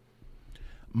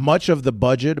 Much of the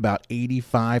budget, about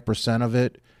 85% of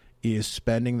it, is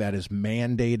spending that is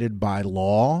mandated by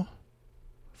law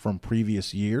from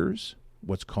previous years,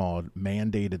 what's called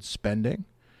mandated spending.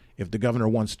 If the governor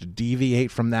wants to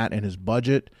deviate from that in his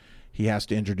budget, he has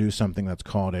to introduce something that's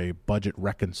called a Budget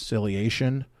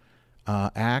Reconciliation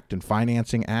Act and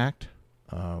Financing Act.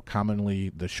 Commonly,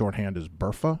 the shorthand is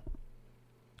BRFA.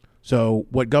 So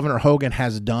what Governor Hogan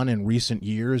has done in recent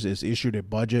years is issued a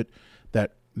budget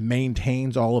that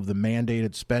maintains all of the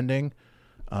mandated spending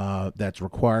that's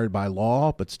required by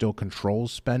law, but still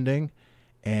controls spending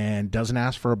and doesn't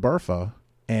ask for a BRFA.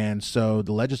 And so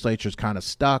the legislature's kind of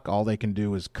stuck. All they can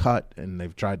do is cut, and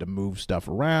they've tried to move stuff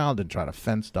around and try to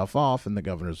fence stuff off, and the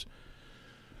governor's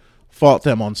fault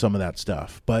them on some of that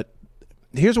stuff. But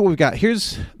here's what we've got.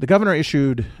 The governor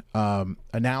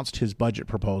announced his budget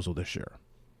proposal this year.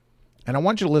 And I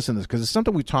want you to listen to this because it's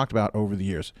something we've talked about over the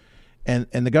years. And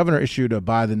the governor issued a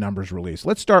by-the-numbers release.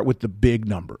 Let's start with the big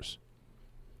numbers.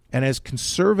 And as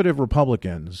conservative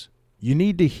Republicans, you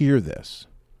need to hear this.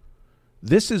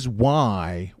 This is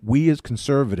why we as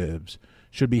conservatives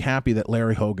should be happy that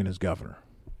Larry Hogan is governor.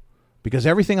 Because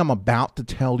everything I'm about to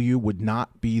tell you would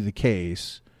not be the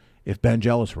case if Ben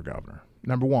Jealous were governor.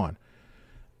 Number one,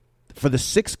 for the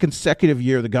 6th consecutive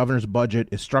year, the governor's budget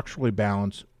is structurally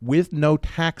balanced with no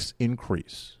tax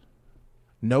increase.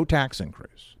 No tax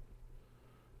increase.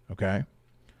 Okay?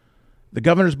 The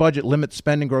governor's budget limits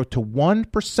spending growth to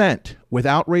 1%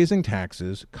 without raising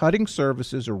taxes, cutting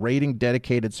services, or raiding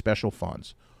dedicated special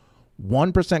funds.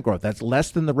 1% growth. That's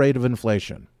less than the rate of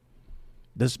inflation.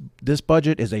 This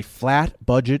budget is a flat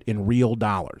budget in real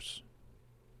dollars.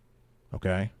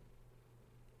 Okay?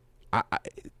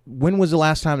 When was the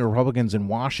last time the Republicans in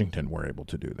Washington were able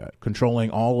to do that,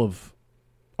 controlling all of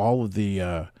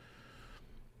the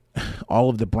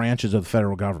branches of the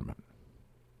federal government?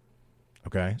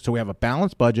 Okay, so we have a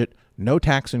balanced budget, no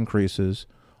tax increases,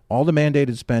 all the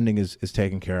mandated spending is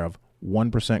taken care of,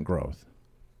 1% growth.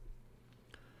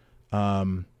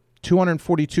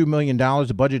 $242 million.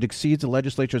 The budget exceeds the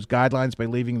legislature's guidelines by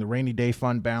leaving the rainy day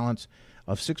fund balance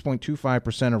of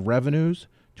 6.25% of revenues,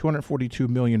 $242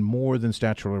 million more than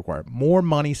statutorily required. More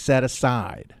money set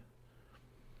aside.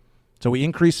 So we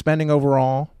increased spending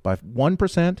overall by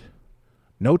 1%,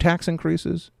 no tax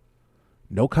increases,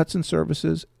 no cuts in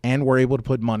services, and we're able to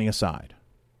put money aside.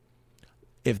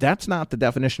 If that's not the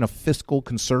definition of fiscal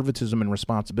conservatism and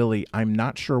responsibility, I'm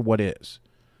not sure what is.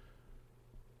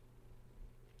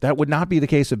 That would not be the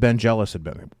case if Ben Jealous had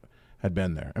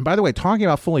been there. And by the way, talking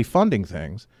about fully funding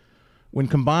things, when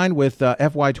combined with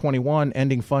FY21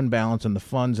 ending fund balance and the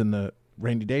funds in the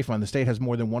rainy day fund, the state has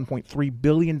more than $1.3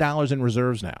 billion in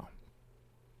reserves now.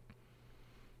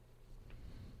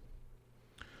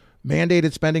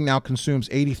 Mandated spending now consumes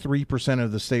 83%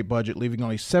 of the state budget, leaving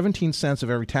only 17 cents of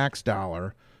every tax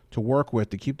dollar to work with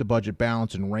to keep the budget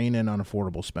balanced and rein in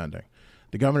unaffordable spending.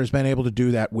 The governor's been able to do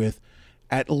that with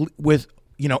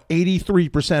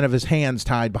 83% of his hands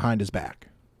tied behind his back.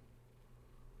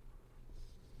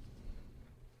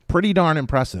 Pretty darn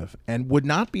impressive, and would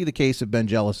not be the case if Ben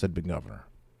Jealous had been governor.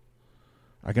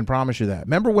 I can promise you that.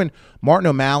 Remember when Martin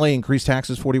O'Malley increased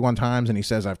taxes 41 times and he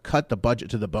says, I've cut the budget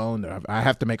to the bone, I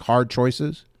have to make hard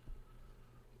choices?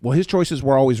 Well, his choices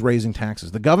were always raising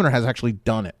taxes. The governor has actually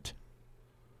done it.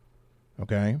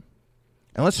 Okay?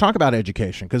 And let's talk about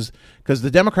education, because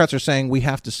the Democrats are saying we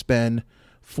have to spend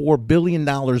 $4 billion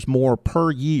more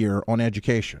per year on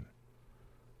education.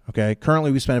 Okay?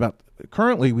 Currently we spend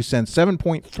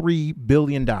 $7.3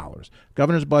 billion.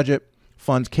 Governor's budget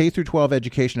funds K through 12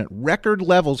 education at record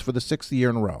levels for the sixth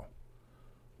year in a row.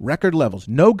 Record levels.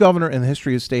 No governor in the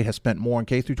history of the state has spent more on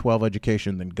K through 12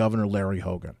 education than Governor Larry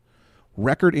Hogan.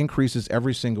 Record increases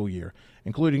every single year,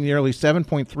 including nearly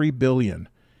 $7.3 billion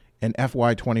in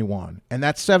FY21. And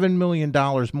that's $7 million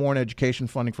more in education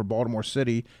funding for Baltimore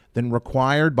City than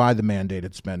required by the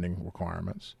mandated spending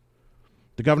requirements.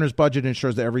 The governor's budget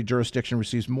ensures that every jurisdiction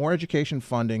receives more education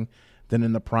funding than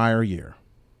in the prior year.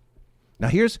 Now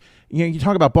here's, you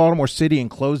talk about Baltimore City and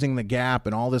closing the gap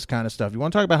and all this kind of stuff. You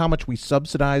want to talk about how much we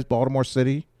subsidize Baltimore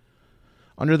City?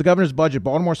 Under the governor's budget,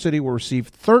 Baltimore City will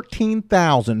receive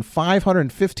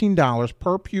 $13,515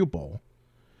 per pupil,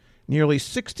 nearly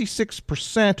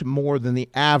 66% more than the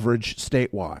average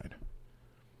statewide.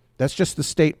 That's just the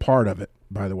state part of it,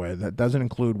 by the way. That doesn't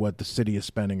include what the city is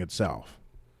spending itself.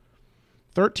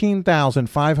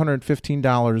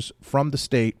 $13,515 from the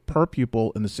state per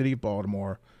pupil in the city of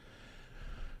Baltimore.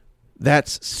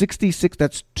 That's 66.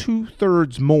 That's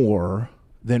 2/3 more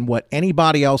than what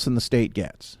anybody else in the state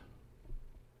gets.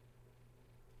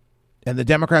 And the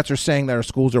Democrats are saying that our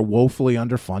schools are woefully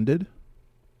underfunded.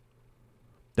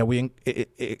 That we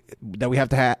have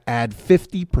to add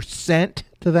 50%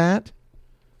 to that.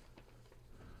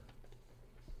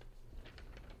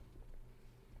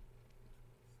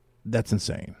 That's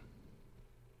insane.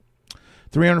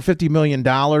 $350 million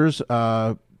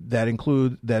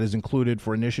that is included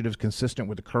for initiatives consistent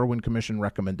with the Kerwin Commission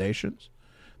recommendations.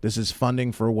 This is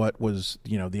funding for what was,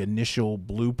 the initial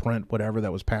blueprint, whatever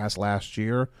that was passed last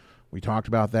year. We talked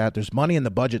about that. There's money in the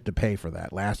budget to pay for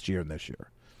that last year and this year.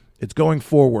 It's going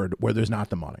forward where there's not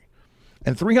the money.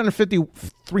 And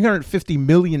 $350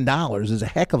 million is a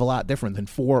heck of a lot different than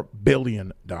 $4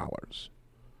 billion.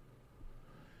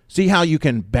 See how you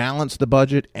can balance the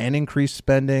budget and increase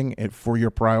spending for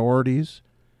your priorities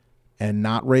and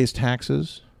not raise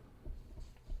taxes?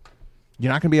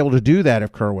 You're not going to be able to do that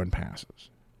if Kerwin passes.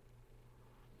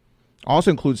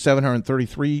 Also includes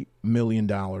 $733 million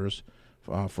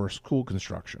for school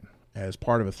construction as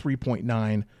part of a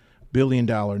 $3.9 billion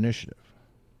initiative.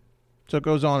 So it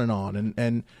goes on.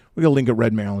 And we're going to link at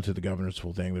Red Maryland to the governor's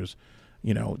full thing. There's,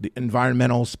 the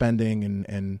environmental spending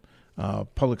and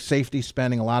public safety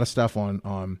spending, a lot of stuff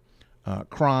on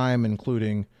crime,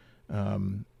 including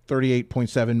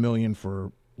 $38.7 million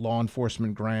for law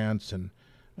enforcement grants and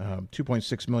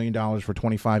 $2.6 million for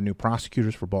 25 new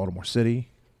prosecutors for Baltimore City.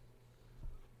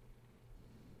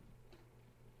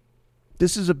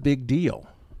 This is a big deal.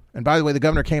 And by the way, the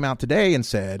governor came out today and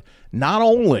said, not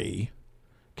only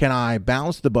can I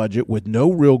balance the budget with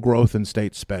no real growth in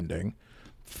state spending,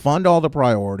 fund all the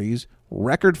priorities,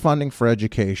 record funding for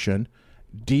education,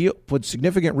 put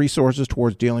significant resources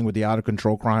towards dealing with the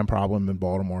out-of-control crime problem in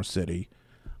Baltimore City,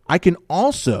 I can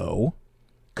also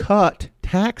cut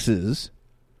taxes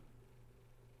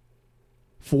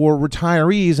for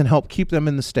retirees and help keep them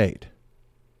in the state.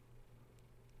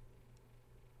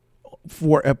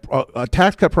 For a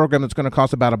tax cut program that's going to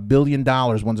cost about $1 billion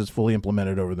once it's fully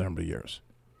implemented over the number of years.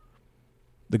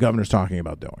 The governor's talking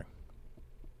about doing.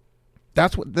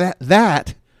 That's what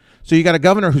that. So you got a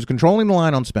governor who's controlling the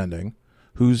line on spending,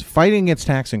 who's fighting against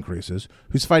tax increases,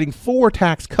 who's fighting for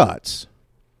tax cuts.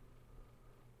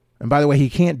 And by the way, he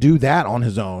can't do that on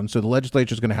his own, so the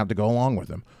legislature is going to have to go along with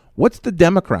him. What's the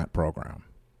Democrat program?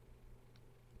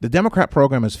 The Democrat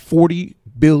program is $40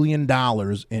 billion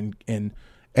in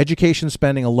education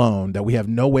spending alone that we have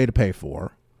no way to pay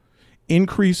for,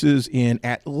 increases in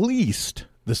at least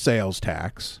the sales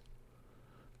tax,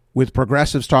 with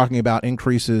progressives talking about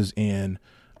increases in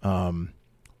the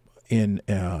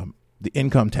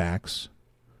income tax,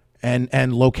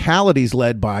 and localities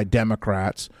led by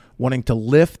Democrats wanting to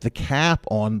lift the cap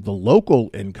on the local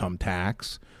income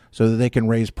tax so that they can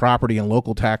raise property and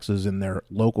local taxes in their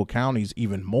local counties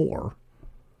even more.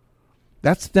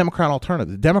 That's the Democrat alternative.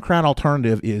 The Democrat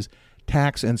alternative is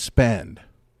tax and spend,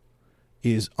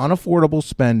 is unaffordable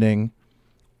spending,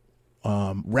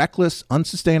 reckless,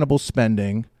 unsustainable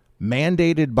spending,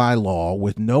 mandated by law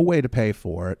with no way to pay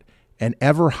for it, and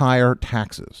ever higher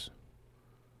taxes.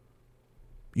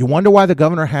 You wonder why the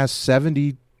governor has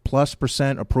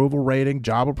 70+% approval rating,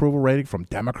 job approval rating from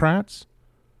Democrats?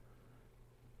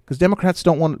 Because Democrats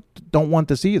don't want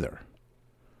this either.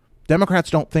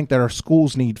 Democrats don't think that our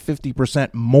schools need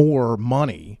 50% more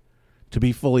money to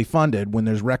be fully funded when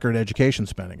there's record education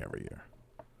spending every year.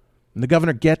 And the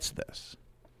governor gets this.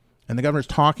 And the governor's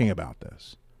talking about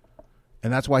this.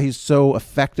 And that's why he's so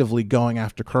effectively going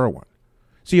after Kirwan.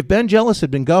 See, if Ben Jealous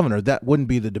had been governor, that wouldn't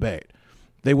be the debate.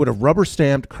 They would have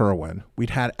rubber-stamped Kirwan. We'd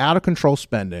had out-of-control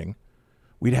spending.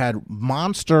 We'd had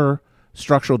monster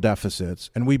structural deficits.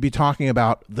 And we'd be talking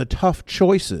about the tough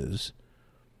choices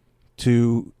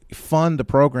to fund the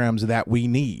programs that we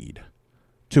need,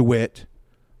 to wit,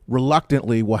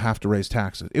 reluctantly we'll have to raise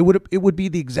taxes. It would be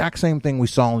the exact same thing we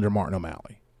saw under Martin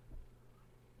O'Malley.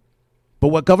 But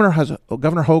what Governor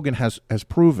Hogan has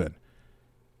proven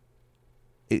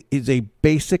is a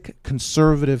basic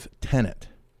conservative tenet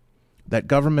that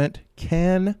government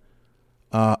can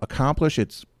accomplish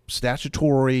its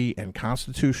statutory and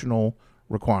constitutional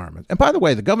requirements. And by the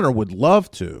way, the governor would love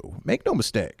to, make no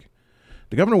mistake,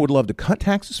 the governor would love to cut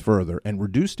taxes further and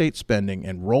reduce state spending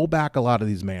and roll back a lot of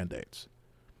these mandates.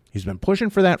 He's been pushing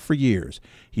for that for years.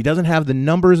 He doesn't have the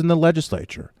numbers in the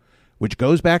legislature, which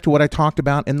goes back to what I talked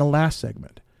about in the last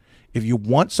segment. If you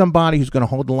want somebody who's going to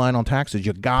hold the line on taxes,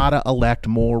 you got to elect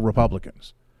more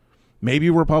Republicans. Maybe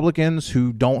Republicans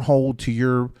who don't hold to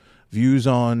your views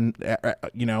on,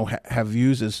 have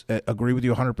views as agree with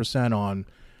you 100% on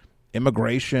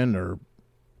immigration or,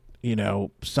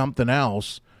 something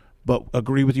else, but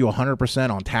agree with you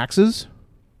 100% on taxes.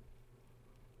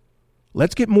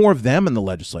 Let's get more of them in the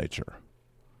legislature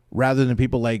rather than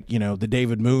people like, the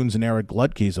David Moons and Eric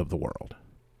Ludke's of the world.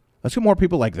 Let's get more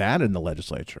people like that in the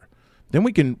legislature. Then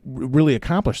we can really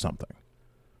accomplish something.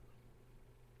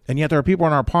 And yet there are people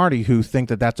in our party who think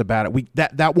that that's a bad...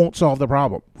 That won't solve the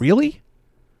problem. Really?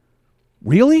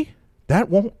 Really? That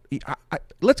won't...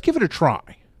 let's give it a try.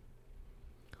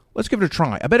 Let's give it a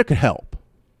try. I bet it could help.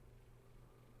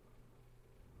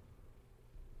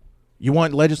 You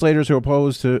want legislators who are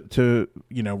opposed to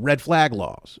red flag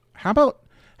laws. How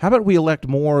about we elect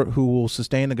more who will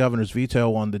sustain the governor's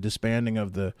veto on the disbanding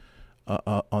of the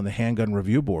on the Handgun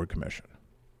Review Board Commission?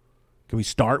 Can we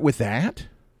start with that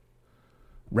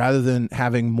rather than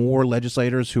having more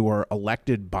legislators who are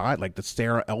elected by, like the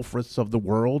Sarah Elfreths of the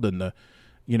world, and the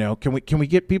can we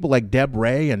get people like Deb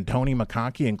Ray and Tony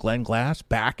McConkey and Glenn Glass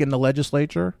back in the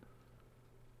legislature?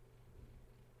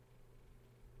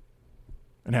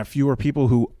 And have fewer people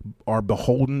who are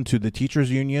beholden to the teachers'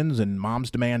 unions and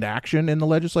Moms Demand Action in the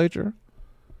legislature?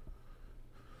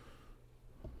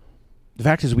 The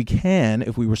fact is we can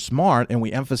if we were smart and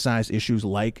we emphasize issues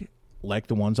like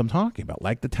the ones I'm talking about,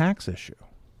 like the tax issue.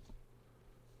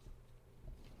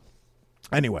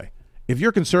 Anyway, if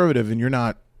you're conservative and you're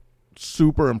not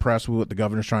super impressed with what the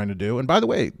governor's trying to do, and by the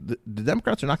way, the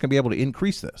Democrats are not going to be able to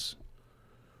increase this.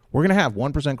 We're going to have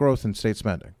 1% growth in state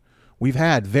spending. We've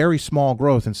had very small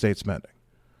growth in state spending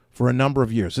for a number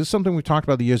of years. This is something we've talked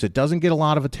about the years. It doesn't get a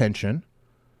lot of attention.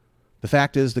 The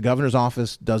fact is the governor's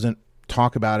office doesn't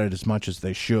talk about it as much as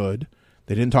they should.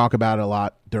 They didn't talk about it a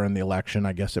lot during the election.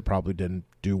 I guess it probably didn't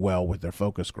do well with their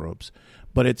focus groups.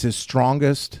 But it's his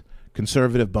strongest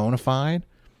conservative bona fide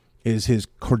is his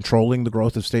controlling the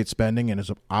growth of state spending and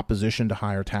his opposition to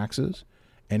higher taxes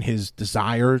and his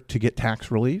desire to get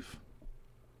tax relief.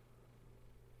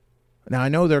 Now, I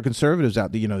know there are conservatives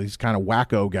out there, these kind of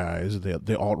wacko guys,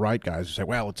 the alt-right guys who say,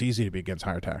 well, it's easy to be against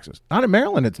higher taxes. Not in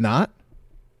Maryland, it's not.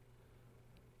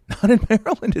 Not in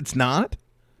Maryland, it's not.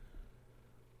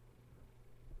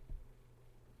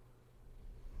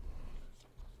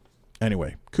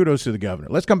 Anyway, kudos to the governor.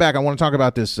 Let's come back. I want to talk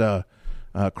about this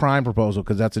crime proposal,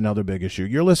 because that's another big issue.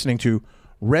 You're listening to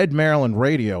Red Maryland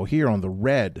Radio here on the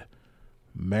Red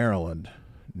Maryland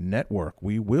Network.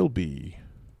 We will be,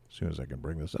 as soon as I can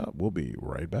bring this up, we'll be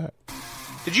right back.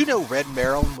 Did you know Red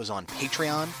Maryland was on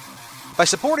Patreon? By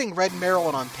supporting Red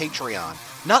Maryland on Patreon,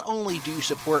 not only do you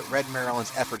support Red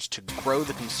Maryland's efforts to grow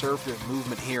the conservative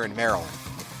movement here in Maryland,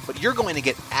 but you're going to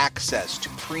get access to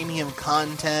premium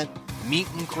content,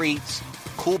 meet and greets,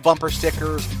 cool bumper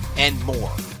stickers, and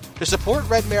more. To support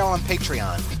Red Maryland on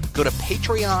Patreon, go to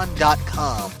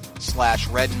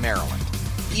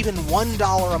patreon.com/RedMaryland. Even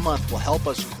 $1 a month will help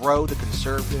us grow the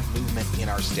conservative movement in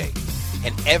our state.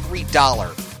 And every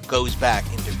dollar goes back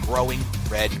into growing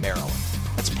Red Maryland.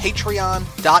 That's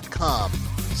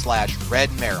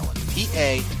patreon.com/RedMaryland.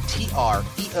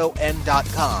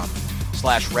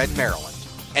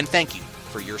 patreon.com/RedMaryland. And thank you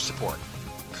for your support.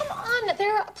 Come on,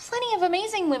 there are plenty of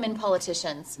amazing women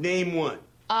politicians. Name one.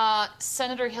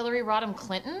 Senator Hillary Rodham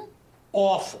Clinton?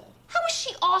 Awful. How is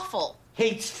she awful?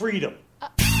 Hates freedom.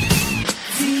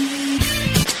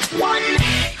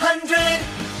 100.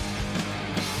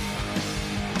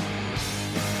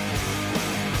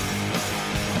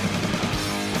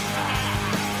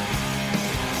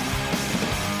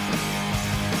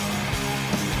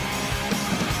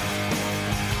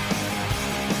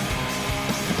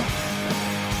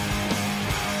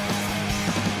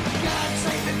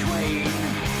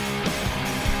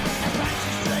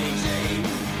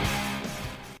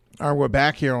 All right, we're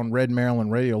back here on Red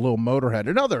Maryland Radio. A little Motorhead,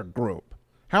 another group.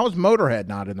 How is Motorhead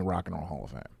not in the Rock and Roll Hall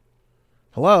of Fame?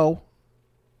 Hello?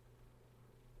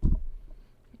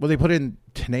 Will they put in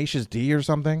Tenacious D or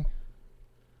something?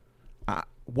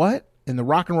 What? In the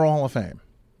Rock and Roll Hall of Fame?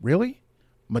 Really?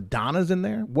 Madonna's in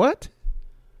there? What?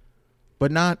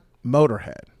 But not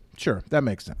Motorhead. Sure, that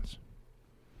makes sense.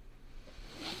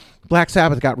 Black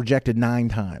Sabbath got rejected 9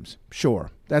 times. Sure,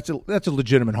 that's a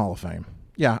legitimate Hall of Fame.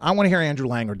 Yeah, I want to hear Andrew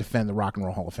Langer defend the Rock and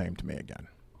Roll Hall of Fame to me again.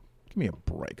 Give me a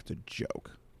break. It's a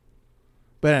joke.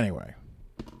 But anyway,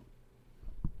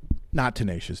 not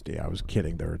Tenacious D. I was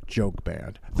kidding. They're a joke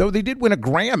band. Though they did win a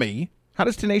Grammy. How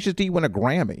does Tenacious D win a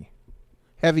Grammy?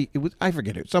 I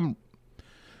forget it. Some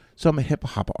hip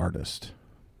hop artist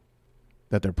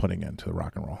that they're putting into the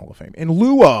Rock and Roll Hall of Fame in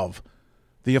lieu of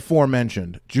the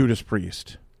aforementioned Judas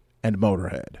Priest and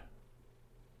Motorhead.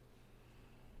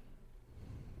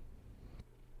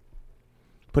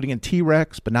 Putting in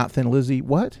T-Rex, but not Thin Lizzy.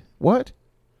 What? Whatever.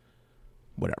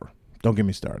 Don't get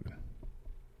me started.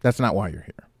 That's not why you're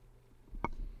here.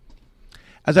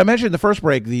 As I mentioned in the first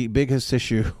break, the biggest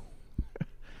issue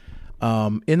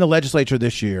in the legislature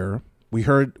this year, we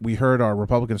heard our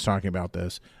Republicans talking about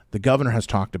this. The governor has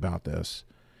talked about this.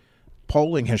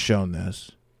 Polling has shown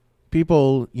this.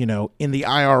 People, in the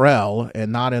IRL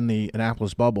and not in the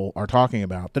Annapolis bubble are talking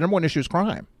about the number one issue is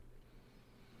crime.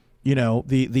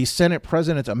 The Senate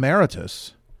President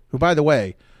Emeritus, who, by the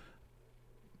way,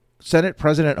 Senate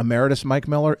President Emeritus Mike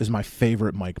Miller is my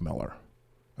favorite Mike Miller,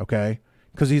 okay?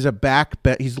 Because he's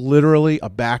he's literally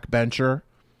a backbencher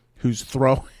who's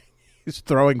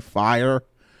throwing fire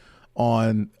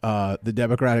on the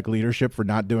Democratic leadership for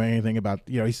not doing anything about,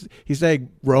 he's saying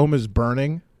Rome is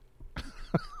burning.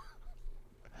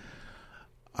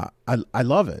 I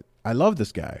love it. I love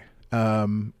this guy.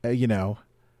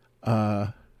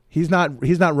 He's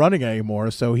not running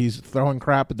anymore, so he's throwing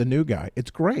crap at the new guy.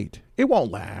 It's great. It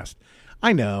won't last.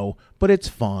 I know, but it's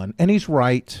fun. And he's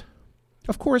right.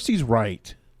 Of course he's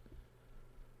right.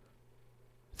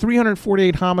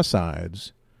 348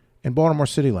 homicides in Baltimore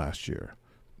City last year.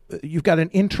 You've got an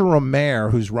interim mayor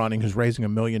who's raising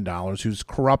 $1 million, who's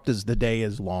corrupt as the day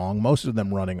is long. Most of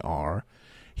them running are.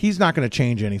 He's not going to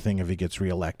change anything if he gets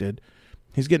reelected.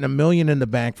 He's getting $1 million in the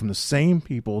bank from the same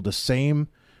people, the same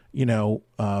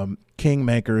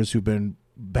kingmakers who've been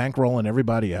bankrolling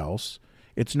everybody else.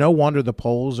 It's no wonder the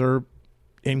polls are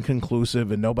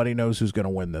inconclusive and nobody knows who's going to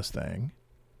win this thing.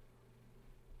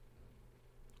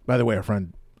 By the way, our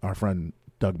friend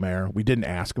Doug Mayer, we didn't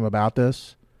ask him about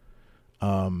this,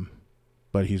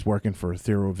 but he's working for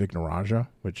Thiru Vignarajah,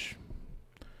 which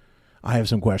I have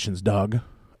some questions, Doug.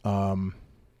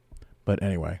 But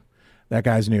anyway, that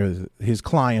guy's his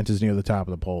client is near the top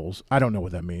of the polls. I don't know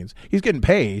what that means. He's getting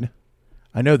paid.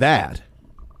 I know that.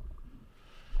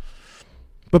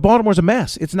 But Baltimore's a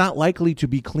mess. It's not likely to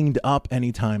be cleaned up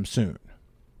anytime soon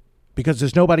because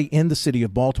there's nobody in the city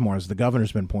of Baltimore, as the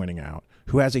governor's been pointing out,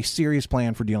 who has a serious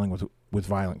plan for dealing with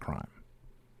violent crime.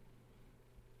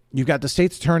 You've got the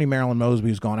state's attorney, Marilyn Mosby,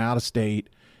 who's gone out of state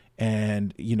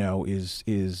and, is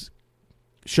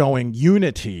showing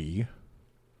unity,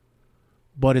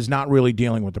 but is not really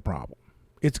dealing with the problem.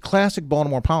 It's classic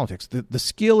Baltimore politics. The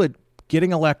skill at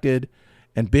getting elected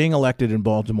And being elected in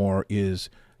Baltimore is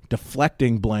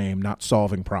deflecting blame, not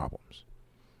solving problems.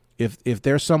 If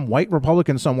there's some white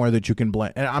Republican somewhere that you can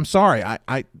blame, and I'm sorry,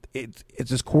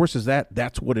 it's as coarse as that.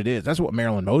 That's what it is. That's what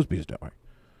Marilyn Mosby is doing.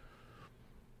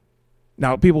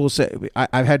 Now, people will say,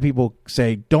 I've had people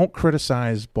say, don't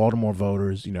criticize Baltimore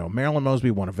voters. You know, Marilyn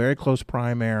Mosby won a very close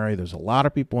primary. There's a lot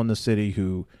of people in the city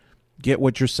who get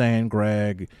what you're saying,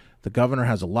 Greg. The governor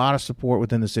has a lot of support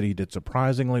within the city. He did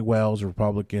surprisingly well as a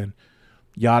Republican,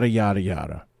 yada, yada,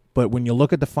 yada. But when you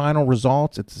look at the final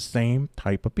results, it's the same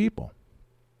type of people.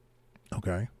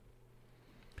 Okay?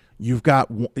 You've got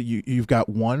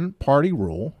one party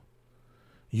rule.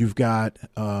 You've got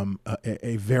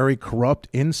a very corrupt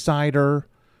insider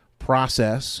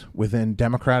process within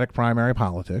Democratic primary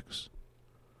politics.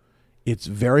 It's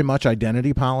very much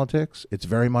identity politics. It's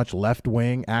very much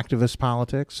left-wing activist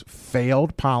politics,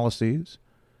 failed policies.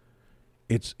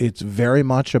 It's very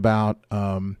much about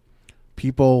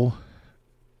people,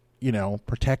 you know,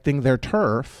 protecting their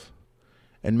turf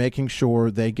and making sure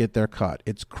they get their cut.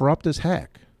 It's corrupt as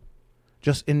heck,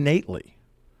 just innately.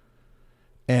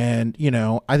 And, you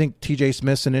know, I think T.J.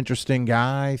 Smith's an interesting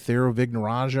guy. Thero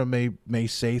Vignarajah may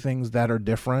say things that are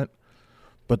different.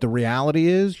 But the reality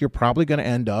is you're probably going to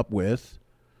end up with,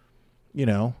 you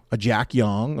know, a Jack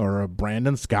Young or a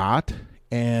Brandon Scott,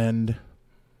 and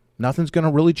nothing's going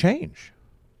to really change.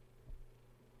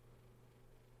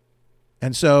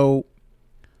 And so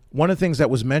one of the things that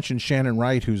was mentioned, Shannon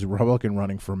Wright, who's a Republican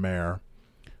running for mayor,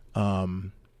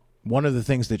 one of the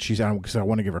things that she's on, because I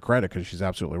want to give her credit because she's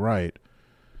absolutely right.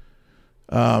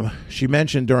 She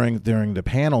mentioned during the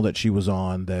panel that she was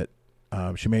on that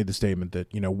she made the statement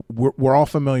that, you know, we're all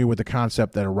familiar with the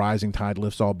concept that a rising tide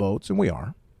lifts all boats, and we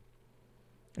are.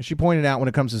 And she pointed out when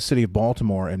it comes to the city of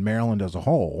Baltimore and Maryland as a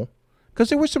whole, because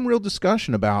there was some real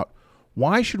discussion about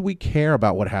why should we care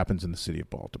about what happens in the city of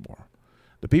Baltimore.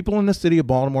 The people in the city of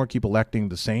Baltimore keep electing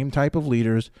the same type of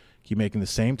leaders, keep making the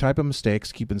same type of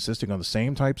mistakes, keep insisting on the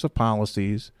same types of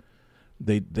policies.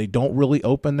 They don't really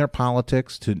open their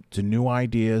politics to new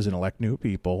ideas and elect new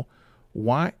people.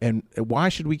 Why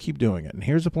should we keep doing it? And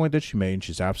here's the point that she made, and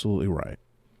she's absolutely right.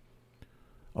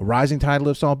 A rising tide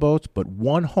lifts all boats, but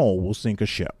one hole will sink a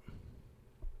ship.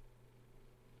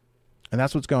 And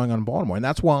that's what's going on in Baltimore. And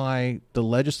that's why the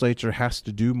legislature has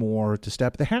to do more to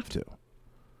step. They have to.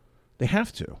 They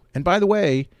have to. And by the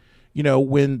way, you know,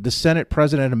 when the Senate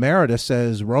President Emeritus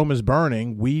says Rome is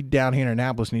burning, we down here in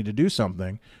Annapolis need to do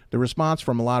something, the response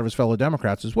from a lot of his fellow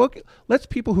Democrats is, well, let's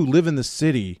people who live in the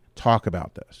city talk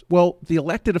about this. Well, the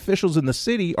elected officials in the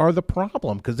city are the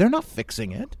problem because they're not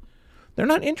fixing it. They're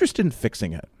not interested in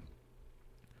fixing it.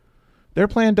 Their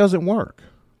plan doesn't work.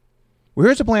 Well,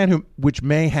 here's a plan which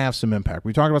may have some impact.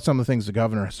 We talked about some of the things the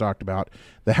governor has talked about.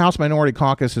 The House Minority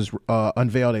Caucus has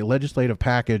unveiled a legislative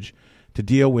package to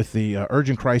deal with the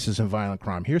urgent crisis in violent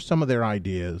crime. Here's some of their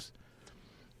ideas.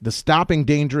 The Stopping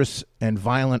Dangerous and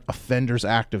Violent Offenders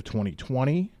Act of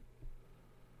 2020.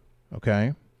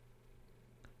 Okay.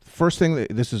 First thing,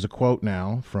 this is a quote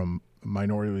now from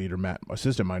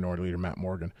Assistant Minority Leader Matt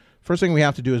Morgan. First thing we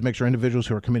have to do is make sure individuals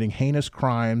who are committing heinous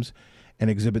crimes and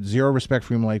exhibit zero respect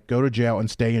for human life go to jail and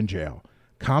stay in jail.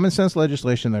 Common sense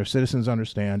legislation that our citizens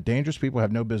understand. Dangerous people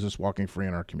have no business walking free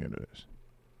in our communities.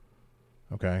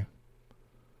 Okay.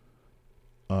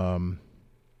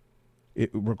 It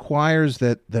requires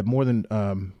that more than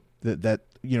that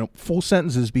you know, full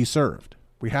sentences be served.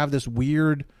 We have this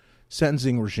weird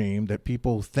sentencing regime that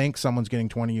people think someone's getting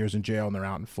 20 years in jail and they're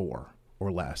out in 4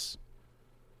 or less.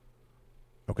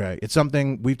 Okay, it's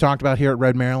something we've talked about here at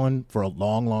Red Maryland for a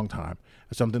long, long time.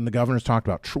 It's something the governor's talked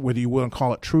about. Whether you want to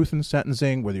call it truth in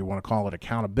sentencing, whether you want to call it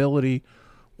accountability,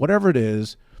 whatever it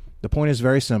is. The point is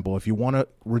very simple. If you want to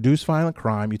reduce violent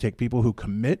crime, you take people who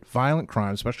commit violent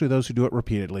crimes, especially those who do it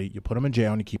repeatedly, you put them in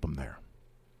jail and you keep them there.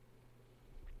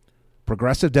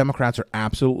 Progressive Democrats are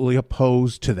absolutely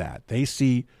opposed to that. They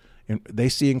see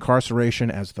incarceration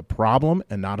as the problem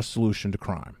and not a solution to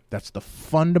crime. That's the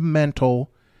fundamental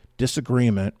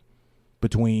disagreement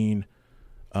between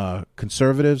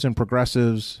conservatives and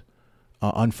progressives,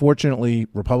 unfortunately,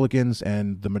 Republicans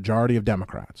and the majority of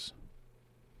Democrats.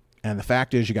 And the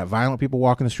fact is, you got violent people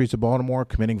walking the streets of Baltimore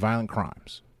committing violent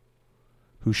crimes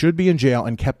who should be in jail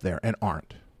and kept there and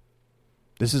aren't.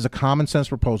 This is a common sense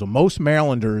proposal. Most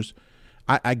Marylanders,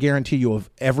 I guarantee you,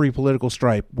 of every political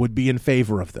stripe, would be in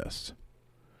favor of this.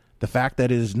 The fact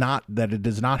that it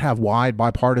does not have wide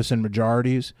bipartisan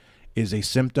majorities is a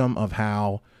symptom of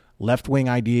how left-wing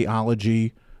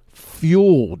ideology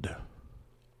fueled,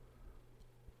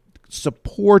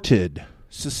 supported,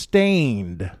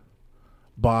 sustained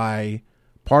by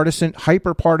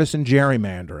hyper-partisan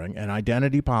gerrymandering and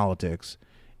identity politics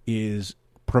is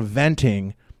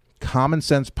preventing common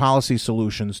sense policy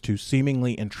solutions to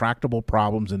seemingly intractable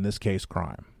problems, in this case,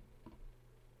 crime.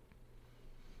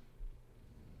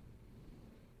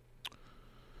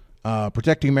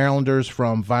 Protecting Marylanders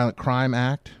from Violent Crime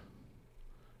Act.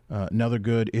 Another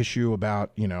good issue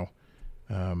about,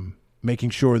 making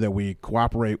sure that we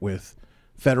cooperate with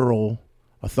federal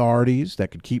authorities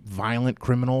that could keep violent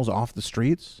criminals off the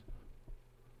streets.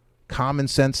 Common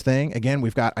sense thing. Again,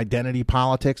 we've got identity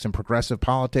politics and progressive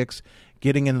politics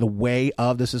getting in the way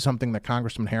of, this is something that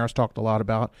Congressman Harris talked a lot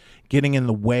about, getting in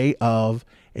the way of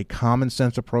a common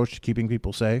sense approach to keeping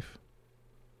people safe.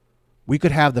 We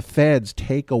could have the feds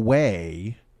take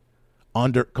away,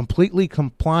 under completely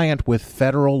compliant with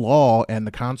federal law and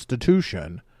the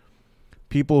Constitution,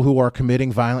 people who are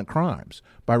committing violent crimes.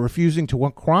 By refusing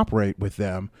to cooperate with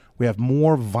them, we have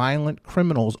more violent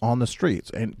criminals on the streets.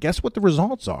 And guess what the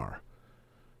results are?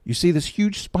 You see this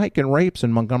huge spike in rapes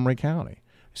in Montgomery County.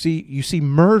 You see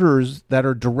murders that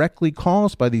are directly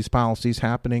caused by these policies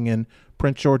happening in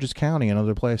Prince George's County and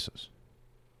other places.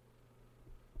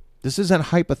 This isn't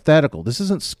hypothetical. This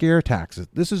isn't scare tactics.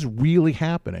 This is really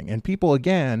happening. And people,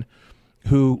 again,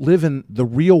 who live in the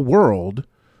real world,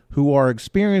 who are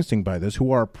experiencing by this,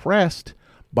 who are oppressed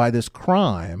by this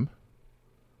crime,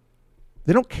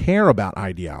 they don't care about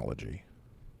ideology.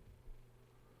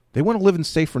 They want to live in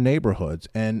safer neighborhoods.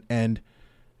 And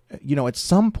at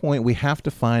some point we have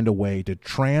to find a way to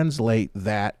translate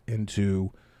that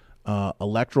into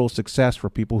electoral success for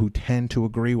people who tend to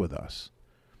agree with us.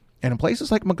 And in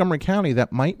places like Montgomery County,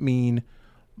 that might mean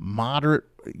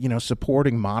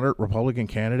supporting moderate Republican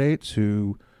candidates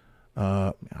who,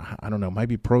 might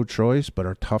be pro-choice but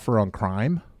are tougher on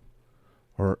crime,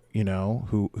 or,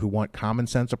 who want common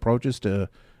sense approaches to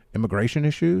immigration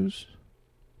issues.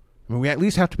 I mean, we at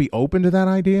least have to be open to that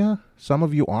idea. Some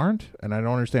of you aren't, and I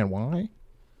don't understand why.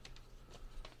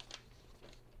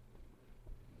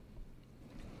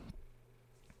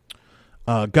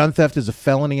 Gun Theft is a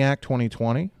Felony Act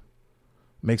 2020.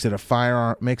 Makes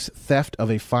theft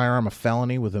of a firearm a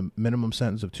felony with a minimum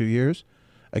sentence of 2 years.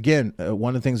 Again,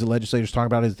 one of the things the legislators talk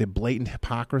about is the blatant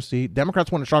hypocrisy.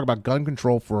 Democrats want to talk about gun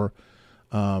control for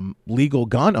legal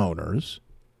gun owners,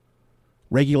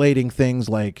 regulating things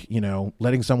like,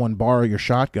 letting someone borrow your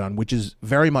shotgun, which is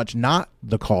very much not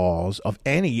the cause of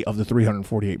any of the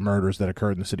 348 murders that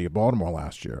occurred in the city of Baltimore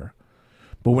last year.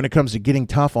 But when it comes to getting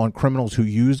tough on criminals who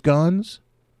use guns,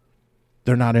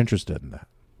 they're not interested in that.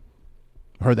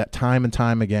 Heard that time and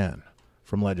time again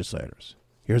from legislators.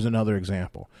 Here's another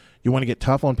example. You want to get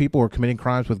tough on people who are committing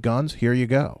crimes with guns? Here you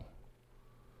go.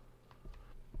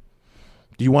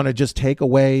 Do you want to just take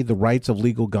away the rights of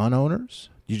legal gun owners?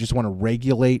 Do you just want to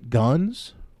regulate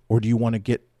guns? Or do you want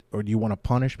to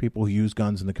punish people who use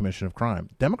guns in the commission of crime?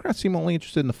 Democrats seem only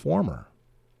interested in the former.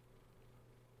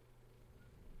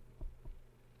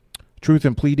 Truth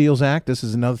and Plea Deals Act. This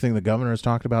is another thing the governor has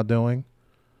talked about doing.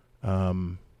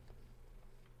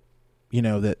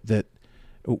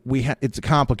 It's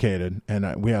complicated,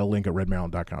 and we have a link at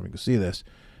redmaryland.com. You can see this,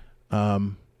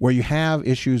 where you have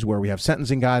issues where we have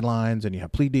sentencing guidelines and you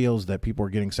have plea deals that people are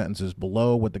getting sentences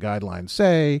below what the guidelines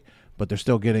say, but they're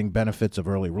still getting benefits of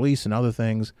early release and other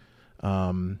things.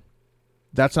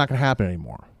 That's not going to happen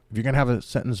anymore. If you're going to have a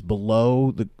sentence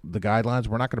below the guidelines,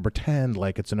 we're not going to pretend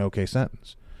like it's an okay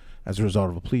sentence as a result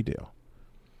of a plea deal.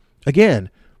 Again,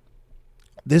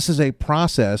 this is a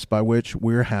process by which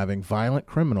we're having violent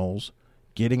criminals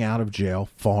getting out of jail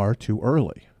far too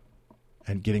early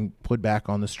and getting put back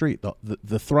on the street.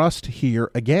 The thrust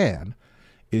here, again,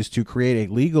 is to create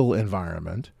a legal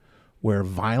environment where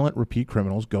violent repeat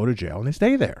criminals go to jail and they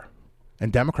stay there.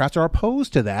 And Democrats are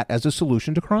opposed to that as a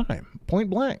solution to crime,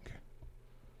 point blank.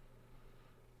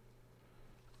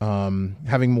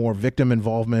 Having more victim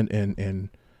involvement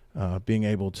in being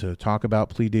able to talk about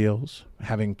plea deals,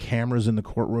 having cameras in the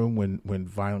courtroom when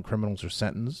violent criminals are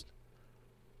sentenced.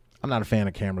 I'm not a fan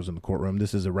of cameras in the courtroom.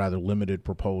 This is a rather limited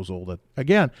proposal that,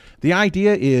 again, the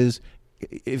idea is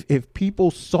if people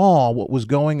saw what was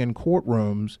going in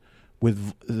courtrooms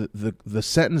with the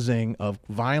sentencing of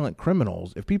violent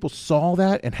criminals, if people saw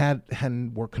that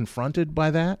and were confronted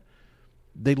by that,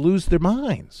 they'd lose their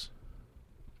minds.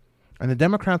 And the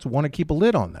Democrats want to keep a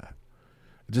lid on that.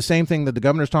 It's the same thing that the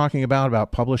governor's talking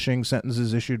about publishing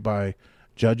sentences issued by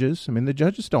judges. I mean, the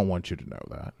judges don't want you to know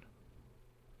that.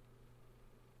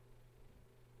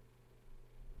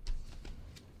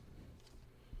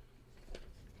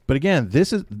 But again,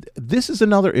 this is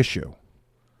another issue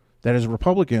that as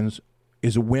Republicans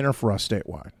is a winner for us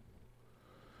statewide.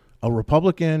 a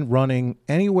Republican running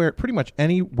anywhere, pretty much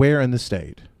anywhere in the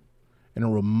state, in a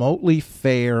remotely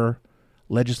fair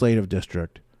legislative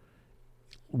district,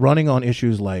 running on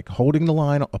issues like holding the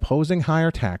line, opposing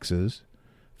higher taxes,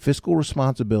 fiscal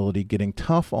responsibility, getting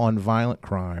tough on violent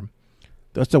crime,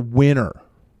 that's a winner.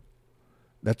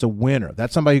 That's a winner.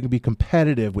 That's somebody who can be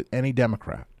competitive with any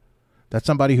Democrat. That's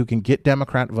somebody who can get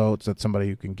Democrat votes. That's somebody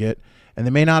who can get, and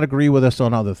they may not agree with us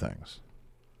on other things.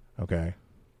 Okay.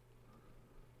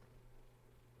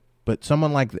 But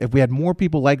someone like, if we had more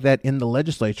people like that in the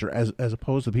legislature, as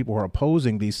opposed to people who are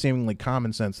opposing these seemingly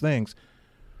common sense things,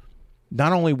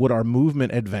 not only would our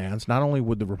movement advance, not only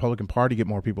would the Republican Party get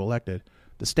more people elected,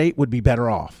 the state would be better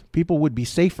off. People would be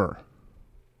safer.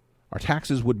 Our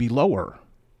taxes would be lower.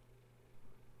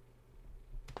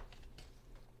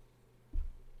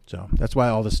 So that's why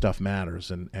all this stuff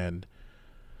matters, and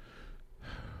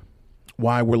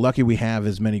why we're lucky we have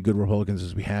as many good Republicans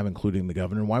as we have, including the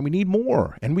governor, and why we need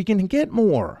more, and we can get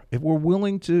more if we're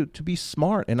willing to be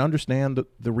smart and understand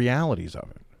the realities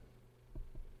of it.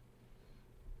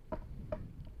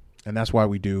 And that's why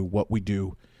we do what we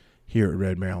do here at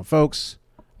Red Maryland. Folks,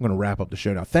 I'm going to wrap up the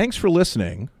show now. Thanks for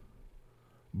listening.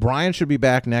 Brian should be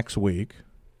back next week.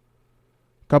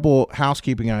 A couple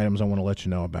housekeeping items I want to let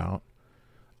you know about.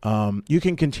 You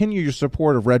can continue your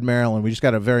support of Red Maryland. We just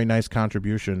got a very nice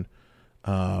contribution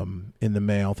in the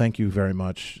mail. Thank you very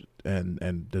much.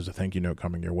 And there's a thank you note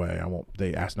coming your way.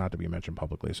 They asked not to be mentioned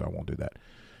publicly, so I won't do that.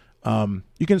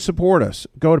 You can support us.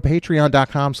 Go to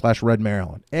patreon.com/Red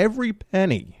Maryland. Every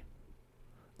penny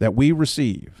that we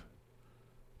receive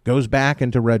goes back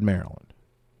into Red Maryland.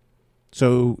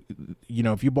 So,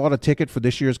 if you bought a ticket for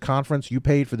this year's conference, you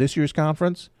paid for this year's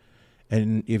conference.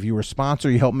 And if you were a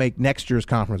sponsor, you help make next year's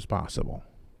conference possible.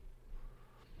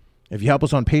 If you help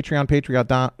us on Patreon,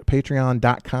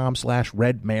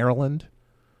 patreon.com/Red Maryland,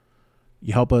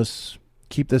 you help us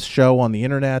keep this show on the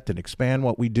internet and expand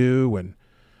what we do. And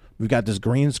we've got this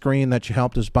green screen that you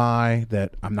helped us buy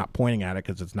that I'm not pointing at it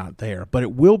because it's not there, but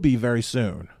it will be very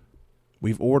soon.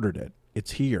 We've ordered it.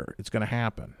 It's here. It's going to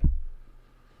happen.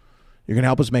 You're going to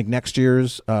help us make next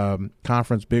year's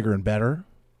conference bigger and better.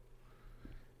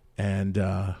 And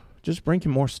just bring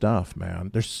you more stuff,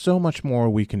 man. There's so much more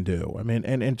we can do. I mean,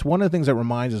 and it's one of the things that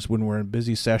reminds us when we're in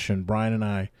busy session, Brian and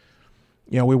I,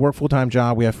 we work full-time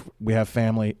job. We have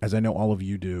family, as I know all of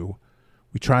you do.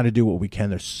 We try to do what we can.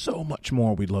 There's so much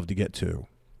more we'd love to get to.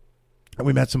 And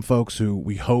we met some folks who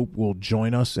we hope will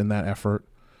join us in that effort.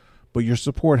 But your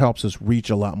support helps us reach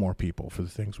a lot more people for the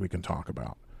things we can talk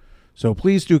about. So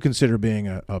please do consider being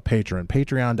a patron.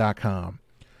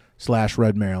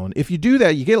 Patreon.com/Red Maryland. If you do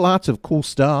that, you get lots of cool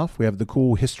stuff. We have the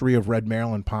cool History of Red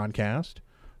Maryland podcast.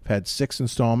 We've had 6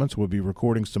 installments. We'll be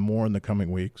recording some more in the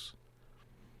coming weeks.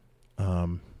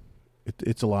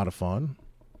 It's a lot of fun.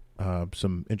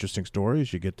 Some interesting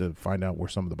stories. You get to find out where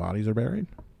some of the bodies are buried.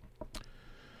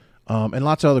 And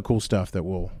lots of other cool stuff that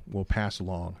we'll pass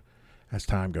along as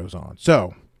time goes on.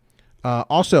 So,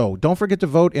 also, don't forget to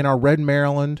vote in our Red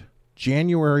Maryland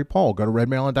January poll. Go to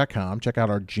redmaryland.com. Check out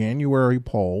our January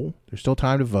poll. There's still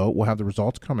time to vote. We'll have the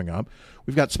results coming up.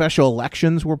 We've got special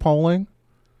elections we're polling,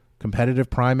 competitive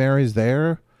primaries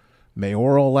there,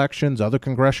 mayoral elections, other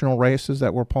congressional races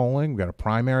that we're polling. We've got a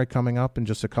primary coming up in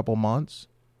just a couple months.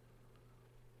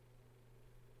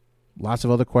 Lots of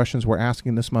other questions we're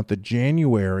asking this month. The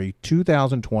January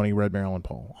 2020 Red Maryland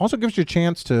poll also gives you a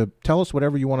chance to tell us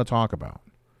whatever you want to talk about.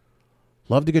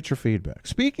 Love to get your feedback.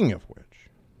 Speaking of which,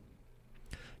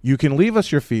 you can leave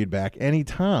us your feedback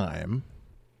anytime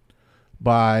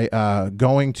by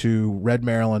going to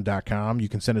redmaryland.com. You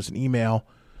can send us an email,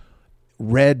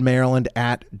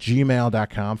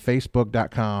 redmaryland@gmail.com,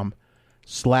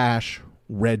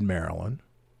 facebook.com/redmaryland,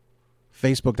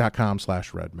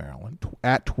 facebook.com/redmaryland,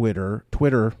 at Twitter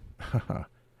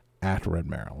at Red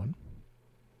Maryland.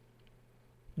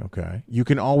 Okay. You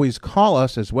can always call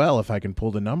us as well if I can pull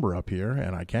the number up here,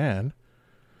 and I can,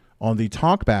 on the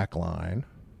talkback line,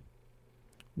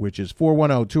 which is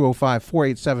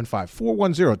 410-205-4875,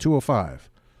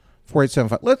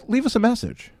 410-205-4875. Leave us a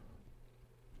message.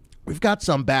 We've got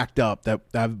some backed up that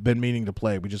I've been meaning to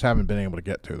play. We just haven't been able to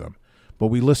get to them. But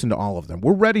we listen to all of them.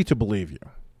 We're ready to believe you.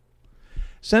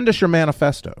 Send us your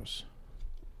manifestos.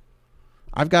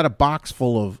 I've got a box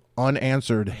full of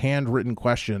unanswered handwritten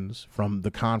questions from the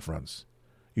conference.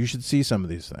 You should see some of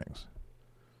these things.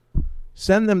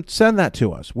 Send that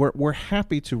to us. We're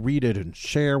happy to read it and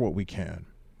share what we can.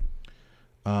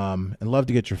 And love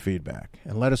to get your feedback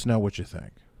and let us know what you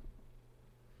think.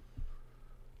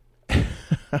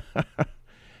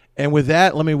 And with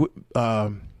that, let me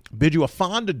bid you a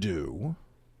fond adieu.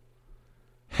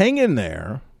 Hang in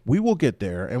there. We will get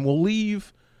there, and we'll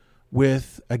leave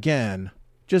with, again,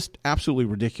 just absolutely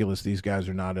ridiculous these guys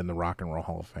are not in the Rock and Roll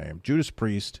Hall of Fame. Judas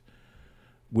Priest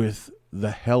with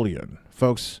The Hellion.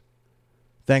 Folks,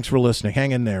 thanks for listening.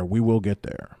 Hang in there. We will get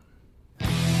there.